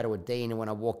is a photo of Dean. And when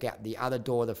I walk out the other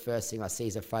door, the first thing I see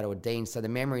is a photo of Dean. So the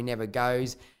memory never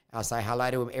goes. I say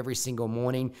hello to him every single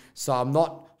morning. So I'm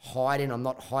not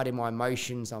hiding my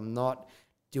emotions. I'm not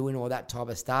doing all that type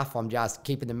of stuff. I'm just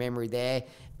keeping the memory there,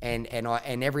 and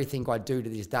everything I do to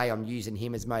this day, I'm using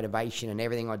him as motivation, and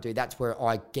everything I do, that's where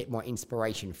I get my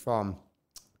inspiration from.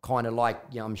 Kind of like,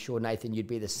 you know, I'm sure, Nathan, you'd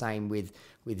be the same with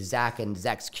Zach and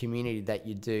Zach's community that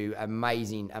you do.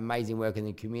 Amazing work in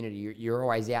the community. You're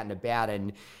always out and about,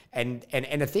 and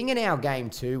the thing in our game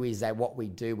too is that what we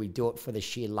do it for the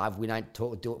sheer love. We don't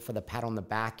do it for the pat on the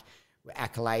back,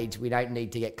 accolades. We don't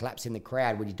need to get claps in the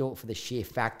crowd. We do it for the sheer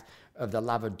fact of the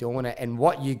love of doing it. And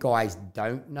what you guys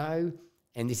don't know,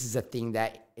 and this is a thing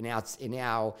that in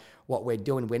our what we're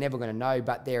doing, we're never going to know,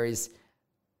 but there is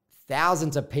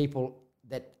thousands of people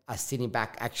that are sitting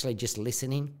back actually just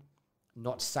listening,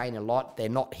 not saying a lot. They're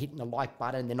not hitting the like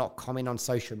button. They're not commenting on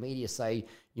social media. So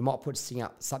you might put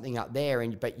something up there,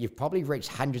 but you've probably reached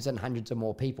hundreds and hundreds of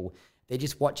more people. They're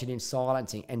just watching in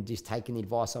silence and just taking the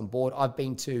advice on board. I've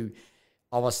been to,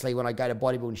 obviously, when I go to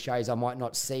bodybuilding shows, I might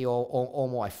not see all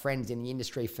my friends in the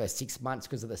industry for 6 months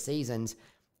because of the seasons.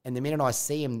 And the minute I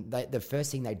see them, the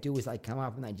first thing they do is they come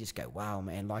up and they just go, wow,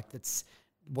 man, like that's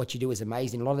what you do is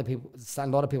amazing. A lot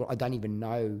of people I don't even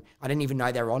know. I didn't even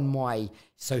know they're on my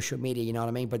social media, you know what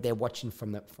I mean? But they're watching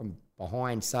from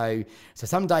behind. So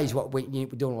some days we're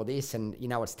doing all this, and you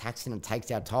know it's taxing and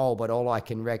takes our toll. But all I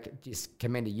can just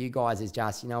commend to you guys is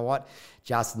just, you know what,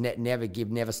 just never give,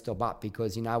 never stop up,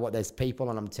 because you know what, there's people,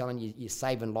 and I'm telling you, you're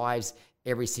saving lives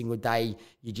every single day.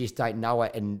 You just don't know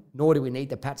it, and nor do we need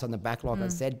the pats on the back, like I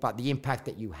said. But the impact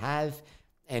that you have,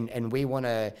 and we want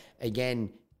to again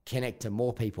connect to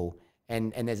more people.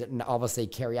 And there's obviously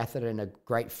Kerry Atherton, a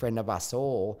great friend of us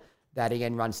all. that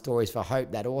again runs Stories for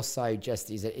Hope, that also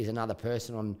just is another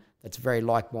person that's very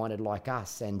like-minded like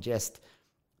us, and just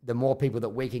the more people that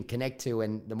we can connect to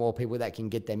and the more people that can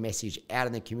get their message out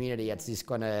in the community, it's just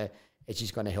gonna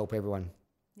help everyone.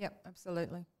 Yep,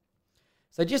 absolutely.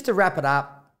 So just to wrap it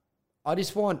up, I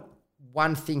just want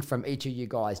one thing from each of you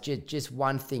guys, just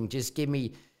one thing. Just give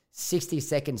me 60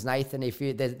 seconds, Nathan. If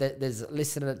there's a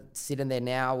listener sitting there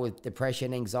now with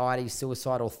depression, anxiety,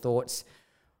 suicidal thoughts,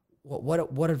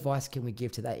 what advice can we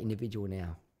give to that individual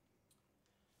now?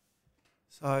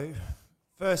 So,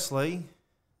 firstly,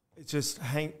 it's just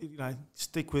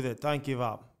stick with it. Don't give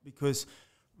up, because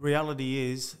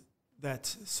reality is that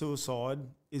suicide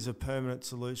is a permanent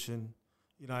solution.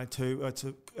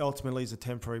 To ultimately is a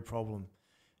temporary problem.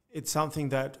 It's something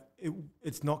that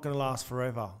it's not going to last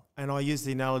forever. And I use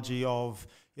the analogy of,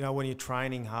 when you're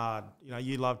training hard,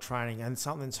 you love training and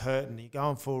something's hurting, you're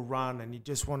going for a run and you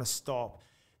just want to stop,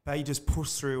 but you just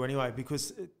push through anyway,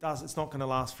 because it's not going to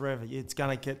last forever. It's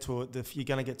going to get to it. You're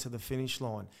going to get to the finish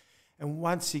line. And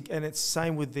and it's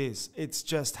same with this. It's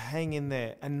just hang in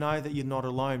there and know that you're not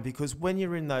alone, because when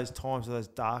you're in those times of those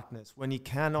darkness, when you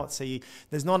cannot see,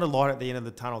 there's not a light at the end of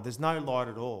the tunnel. There's no light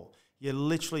at all. You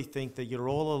literally think that you're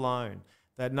all alone,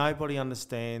 that nobody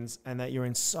understands, and that you're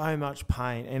in so much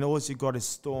pain, and all you've got is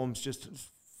storms just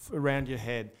around your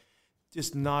head.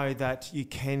 Just know that you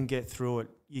can get through it.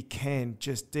 You can.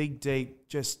 Just dig deep.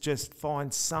 Just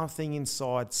find something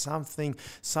inside,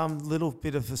 some little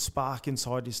bit of a spark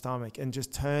inside your stomach, and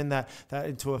just turn that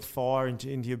into a fire into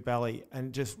your belly,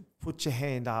 and just put your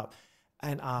hand up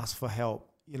and ask for help.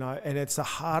 And it's the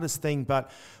hardest thing, but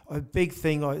a big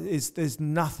thing is there's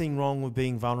nothing wrong with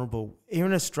being vulnerable. Here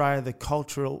in Australia,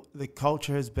 the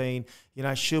culture has been,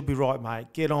 she'll be right,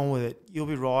 mate. Get on with it. You'll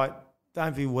be right.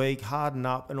 Don't be weak, harden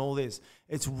up, and all this.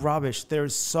 It's rubbish. There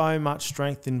is so much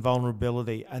strength in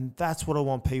vulnerability, and that's what I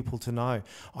want people to know.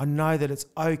 I know that it's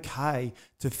okay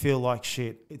to feel like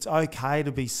shit. It's okay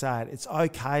to be sad. It's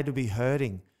okay to be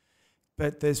hurting.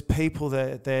 But there's people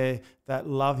that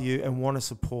love you and want to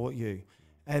support you.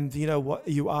 And you know what?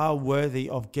 You are worthy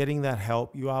of getting that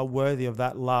help. You are worthy of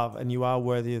that love, and you are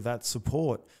worthy of that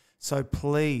support. So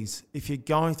please, if you're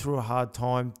going through a hard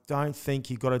time, don't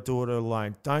think you've got to do it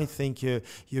alone. Don't think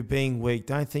you're being weak.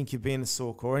 Don't think you're being a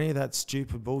sook or any of that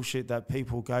stupid bullshit that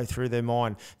people go through their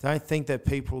mind. Don't think that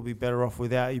people will be better off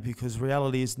without you, because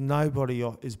reality is nobody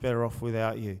is better off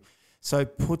without you. So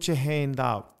put your hand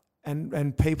up.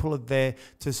 And people are there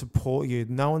to support you.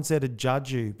 No one's there to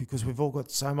judge you, because we've all got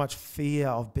so much fear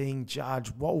of being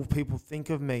judged. What will people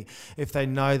think of me if they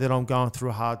know that I'm going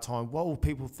through a hard time? What will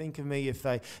people think of me if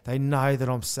they know that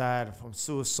I'm sad, if I'm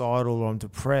suicidal or I'm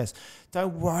depressed?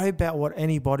 Don't worry about what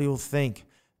anybody will think.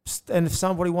 And if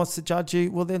somebody wants to judge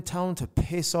you, well, then tell them to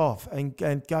piss off and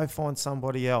go find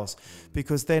somebody else,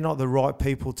 because they're not the right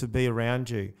people to be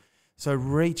around you. So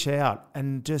reach out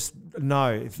and just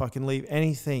know, if I can leave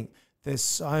anything, there's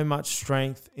so much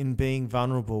strength in being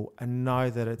vulnerable, and know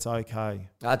that it's okay.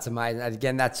 That's amazing.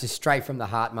 Again, that's just straight from the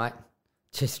heart, mate.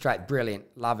 Just straight. Brilliant.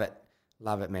 Love it.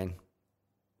 Love it, man.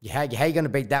 How are you going to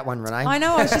beat that one, Renee? I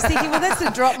know. I was just thinking, well, that's a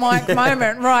drop mic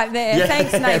moment right there. Yeah.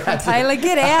 Thanks, Nathan Taylor.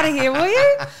 Get out of here, will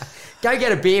you? Go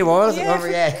get a beer, Wallace.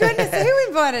 Yeah, goodness, who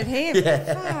invited him?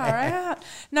 Yeah. All right.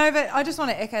 No, but I just want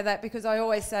to echo that, because I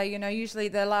always say, usually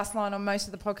the last line on most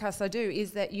of the podcasts I do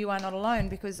is that you are not alone,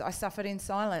 because I suffered in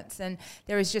silence, and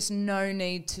there is just no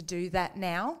need to do that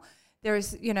now. There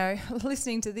is,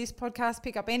 listening to this podcast,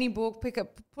 pick up any book,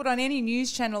 put on any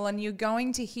news channel, and you're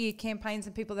going to hear campaigns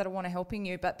and people that want to helping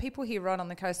you. But people here right on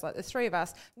the coast, like the three of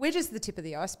us, we're just the tip of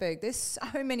the iceberg. There's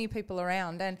so many people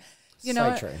around, and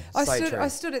so true. I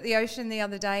stood at the ocean the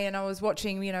other day, and I was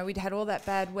watching, we'd had all that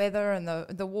bad weather, and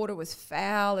the water was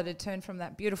foul. It had turned from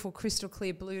that beautiful crystal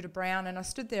clear blue to brown, and I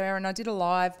stood there and I did a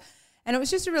live, and it was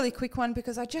just a really quick one,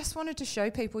 because I just wanted to show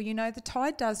people, the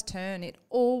tide does turn. It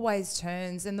always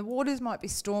turns, and the waters might be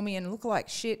stormy and look like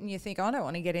shit, and you think, I don't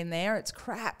want to get in there. It's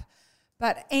crap.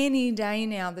 But any day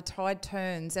now, the tide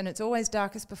turns, and it's always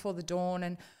darkest before the dawn.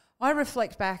 And I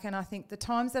reflect back, and I think the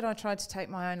times that I tried to take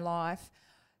my own life,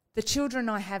 the children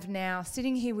I have now,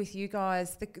 sitting here with you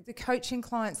guys, the coaching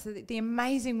clients, the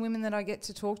amazing women that I get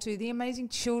to talk to, the amazing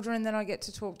children that I get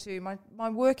to talk to, my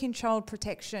work in child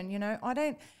protection, I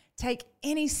don't take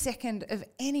any second of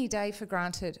any day for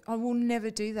granted. I will never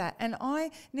do that. And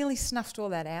I nearly snuffed all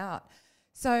that out.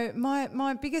 So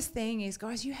my biggest thing is,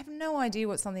 guys, you have no idea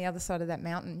what's on the other side of that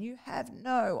mountain. You have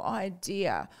no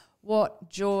idea what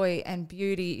joy and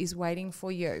beauty is waiting for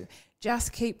you.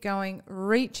 Just keep going,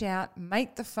 reach out,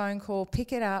 make the phone call,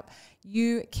 pick it up.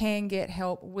 You can get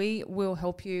help. We will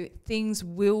help you. Things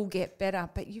will get better,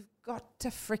 but you've got to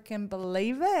frickin'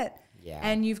 believe it. Yeah.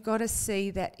 And you've got to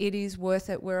see that it is worth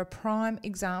it. We're a prime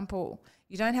example.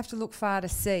 You don't have to look far to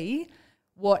see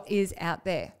what is out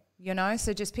there, you know?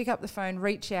 So just pick up the phone,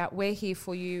 reach out. We're here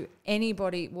for you.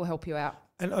 Anybody will help you out.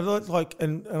 And I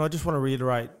I just want to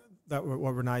reiterate that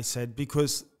what Renee said,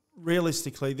 because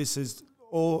realistically, this is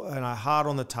all hard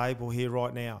on the table here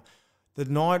right now. The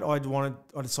night I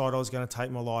decided I was going to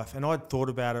take my life, and I'd thought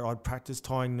about it. I'd practiced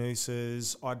tying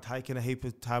nooses. I'd taken a heap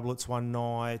of tablets one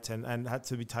night and had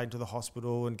to be taken to the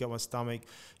hospital and get my stomach,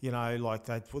 like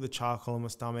they put the charcoal in my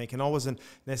stomach. And I wasn't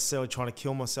necessarily trying to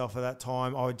kill myself at that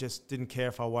time. I just didn't care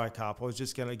if I woke up. I was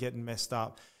just going to get messed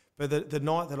up. But the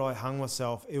night that I hung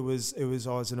myself, I was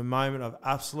in a moment of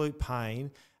absolute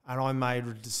pain. And I made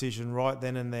a decision right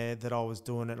then and there that I was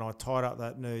doing it, and I tied up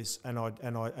that noose and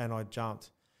I jumped.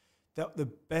 The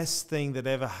best thing that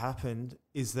ever happened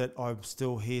is that I'm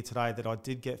still here today, that I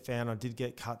did get found, I did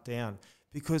get cut down,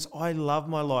 because I love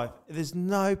my life. There's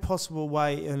no possible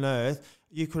way on earth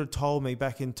you could have told me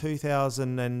back in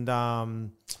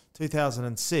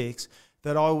 2006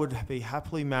 that I would be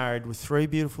happily married with 3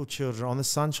 beautiful children on the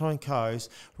Sunshine Coast,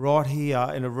 right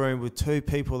here in a room with 2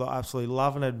 people that I absolutely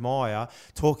love and admire,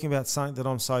 talking about something that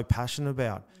I'm so passionate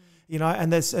about.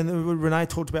 And Renee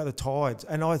talked about the tides,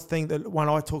 and I think that one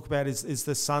I talk about is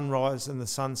the sunrise and the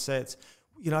sunsets.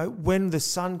 When the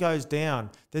sun goes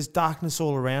down, there's darkness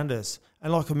all around us.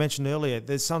 And like I mentioned earlier,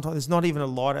 there's not even a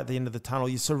light at the end of the tunnel.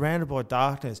 You're surrounded by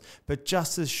darkness. But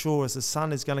just as sure as the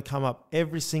sun is going to come up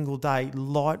every single day,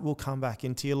 light will come back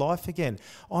into your life again.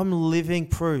 I'm living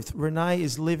proof. Renee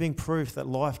is living proof that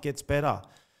life gets better.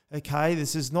 Okay,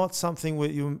 this is not something where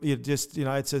you just,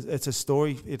 it's a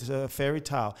story, it's a fairy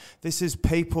tale. This is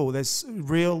people, there's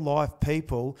real life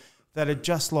people that are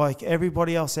just like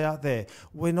everybody else out there.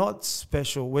 We're not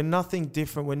special. We're nothing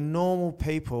different. We're normal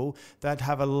people that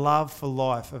have a love for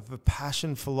life, have a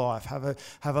passion for life,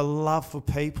 have a love for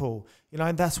people.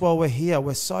 And that's why we're here.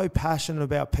 We're so passionate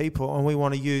about people, and we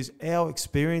want to use our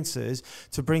experiences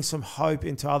to bring some hope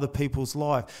into other people's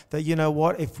life. That,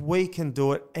 if we can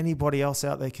do it, anybody else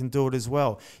out there can do it as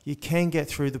well. You can get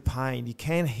through the pain. You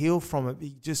can heal from it, but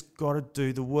you just got to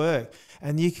do the work.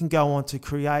 And you can go on to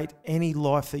create any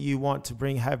life that you want to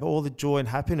have all the joy and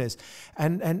happiness.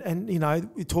 And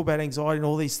we talk about anxiety and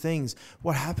all these things.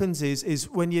 What happens is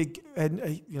when you're a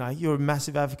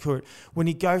massive advocate. When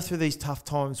you go through these tough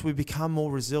times, we become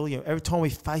more resilient. Every time we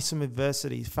face some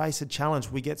adversity, face a challenge,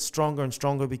 we get stronger and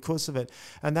stronger because of it.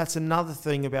 And that's another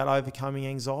thing about overcoming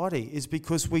anxiety, is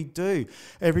because we do.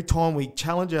 Every time we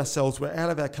challenge ourselves, we're out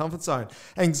of our comfort zone.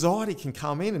 Anxiety can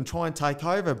come in and try and take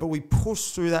over, but we push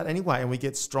through that anyway, and we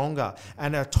get stronger.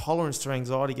 And our tolerance to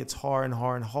anxiety gets higher and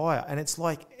higher and higher. And it's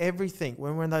like everything.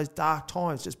 When we're in those dark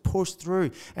times, just push through,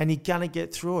 and you're going to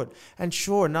get through it. And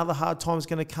sure, another hard time is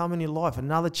going to come in your life,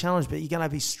 another challenge, but you're going to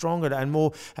be stronger and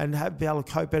more, and be able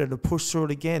to cope better to push through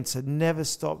it again. So never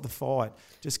stop the fight.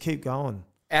 Just keep going.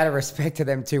 Out of respect to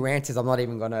them 2 answers, I'm not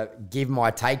even going to give my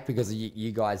take, because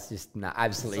you guys just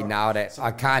absolutely nailed it.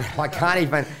 I can't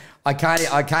even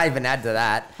add to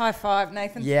that. High five,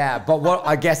 Nathan. Yeah, but what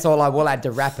I guess all I will add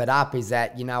to wrap it up is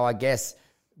that, I guess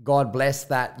God bless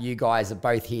that you guys are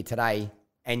both here today,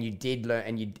 and you did learn,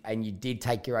 and you did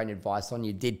take your own advice on,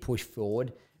 you did push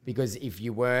forward. Because if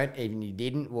you weren't, even you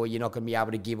didn't, well, you're not going to be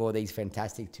able to give all these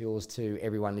fantastic tools to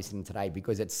everyone listening today,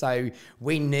 because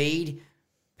we need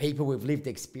people with lived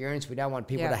experience. We don't want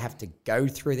people to have to go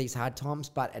through these hard times,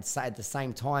 but at the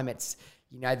same time, it's,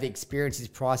 the experience is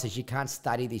priceless. You can't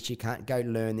study this. You can't go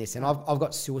learn this. And I've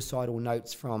got suicidal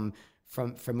notes from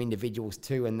individuals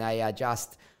too, and they are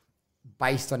just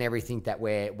based on everything that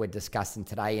we're discussing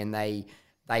today. And they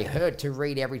hurt to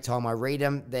read every time I read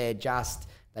them.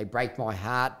 They break my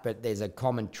heart, but there's a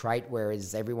common trait,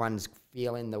 whereas everyone's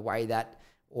feeling the way that,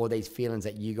 all these feelings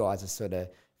that you guys have sort of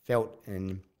felt,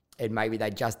 and maybe they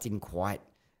just didn't quite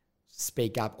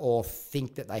speak up or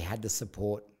think that they had the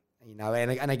support,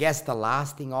 And I guess the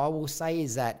last thing I will say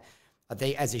is that I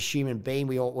think as a human being,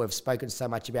 we've spoken so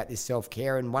much about this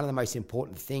self-care, and one of the most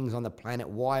important things on the planet,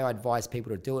 why I advise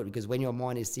people to do it, because when your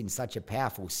mind is in such a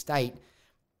powerful state,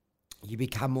 you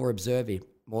become more observant.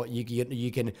 More, you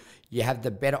have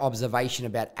the better observation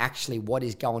about actually what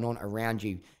is going on around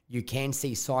you. You can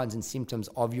see signs and symptoms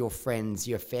of your friends,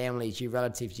 your families, your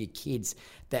relatives, your kids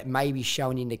that may be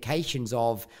showing indications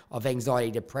of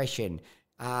anxiety, depression,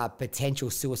 potential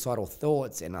suicidal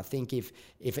thoughts. And I think if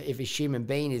a human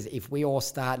being if we all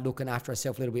start looking after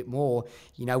ourselves a little bit more,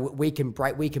 we can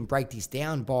break this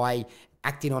down by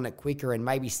acting on it quicker and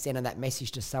maybe sending that message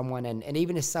to someone. And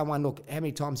even if someone, look, how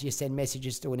many times do you send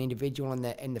messages to an individual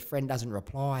and the friend doesn't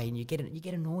reply and you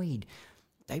get annoyed?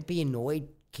 Don't be annoyed.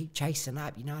 keep chasing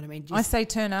up. You know what I mean? I say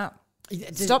turn up.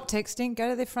 Just Stop texting. Go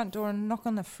to their front door and knock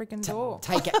on the frigging door.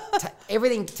 Take it.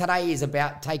 Everything today is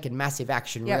about taking massive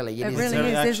action. Yep, Really, it really is.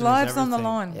 Action There's is lives on the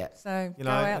everything. line. Yeah. So You go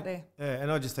know, out there. Yeah, and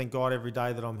I just thank God every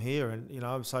day that I'm here, and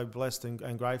I'm so blessed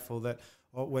and grateful that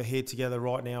we're here together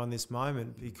right now in this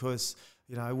moment, because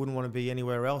I wouldn't want to be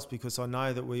anywhere else, because I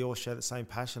know that we all share the same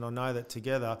passion. I know that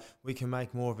together we can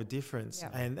make more of a difference.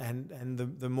 Yep. And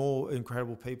the more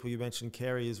incredible people, you mentioned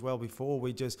Kerry as well before,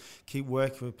 we just keep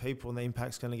working with people, and the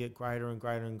impact's going to get greater and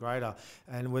greater and greater.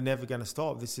 And we're never going to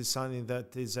stop. This is something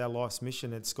that is our life's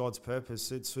mission. It's God's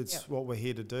purpose. It's Yep. what we're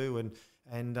here to do.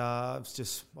 And it's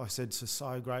just, like I said, just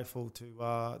so grateful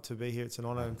to be here. It's an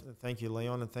honour. And thank you,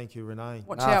 Leon, and thank you, Renee.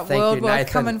 Watch out, thank world, you, we're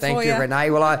Nathan. coming Thank for you, you. Renee.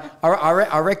 Well,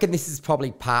 I reckon this is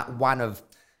probably part 1 of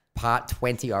part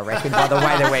 20, I reckon, by the way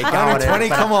that we're going. 20,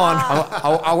 But come on.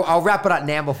 I'll wrap it up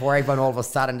now before everyone all of a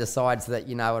sudden decides that,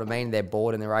 you know what I mean, they're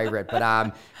bored and they're over it.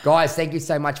 But guys, thank you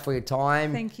so much for your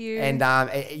time. Thank you. And,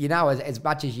 as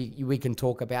much as we can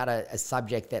talk about a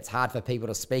subject that's hard for people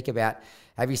to speak about,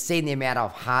 have you seen the amount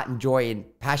of heart and joy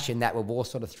and passion that we've all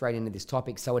sort of thrown into this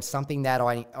topic? So it's something that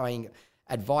I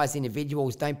advise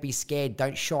individuals, don't be scared,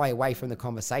 don't shy away from the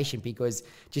conversation, because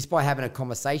just by having a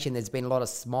conversation, there's been a lot of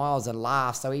smiles and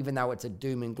laughs. So even though it's a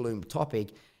doom and gloom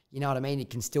topic, you know what I mean, you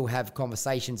can still have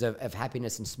conversations of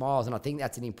happiness and smiles. And I think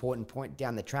that's an important point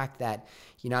down the track, that,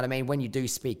 you know what I mean, when you do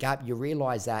speak up, you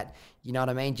realise that, you know what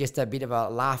I mean, just a bit of a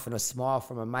laugh and a smile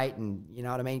from a mate, and, you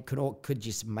know what I mean, could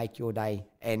just make your day,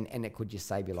 and it could just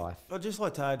save your life. I'd just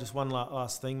like to add just one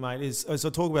last thing, mate, is as I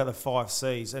talk about the 5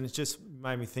 C's, and it's just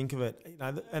made me think of it,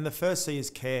 and the first C is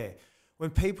care. When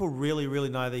people really, really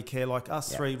know they care, like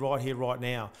us three right here, right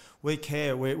now, we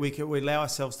care. We allow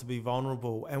ourselves to be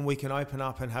vulnerable, and we can open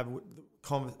up and have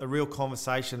a real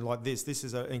conversation like this. This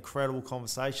is an incredible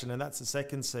conversation, and that's the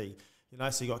second C.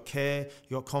 So you got care,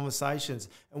 you got conversations.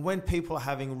 And when people are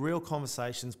having real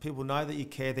conversations, people know that you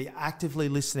care, they're actively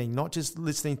listening, not just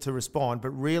listening to respond,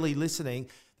 but really listening.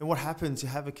 Then what happens? You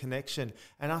have a connection.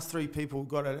 And us 3 people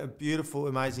got a beautiful,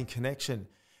 amazing connection.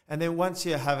 And then once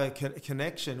you have a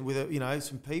connection with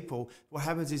some people, what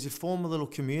happens is you form a little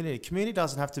community. Community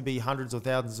doesn't have to be hundreds or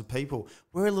thousands of people.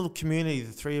 We're a little community,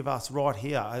 the 3 of us right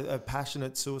here, a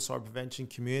passionate suicide prevention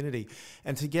community.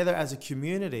 And together as a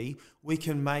community, we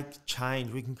can make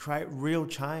change. We can create real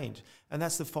change. And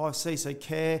that's the 5 C's. So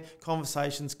care,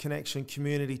 conversations, connection,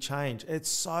 community, change. It's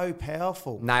so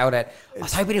powerful. Nailed it. I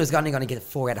was hoping he was only going to get a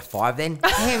 4 out of 5 then.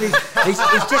 Damn, he's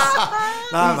just...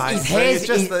 No, mate.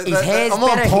 His hair's I'm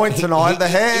on better. point tonight. The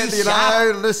hair, he's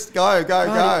sharp. let's go.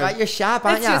 Mate, you're sharp,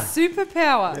 aren't That's you? your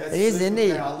superpower. It is, isn't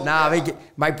he?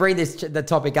 Mate, bring the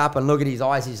topic up and look at his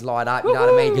eyes. He's light up. You know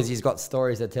what I mean? Because he's got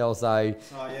stories to tell. So,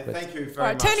 thank you very All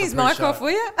right, much. turn his mic off,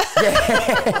 will you?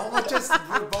 Oh, just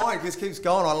rewind. This keeps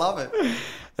going. I love it.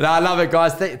 No, I love it,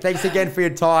 guys. Thanks again for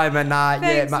your time, and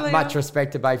Thanks, Leon. much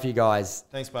respect to both of you guys.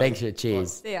 Thanks, buddy. Thanks.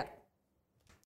 Cheers. See ya.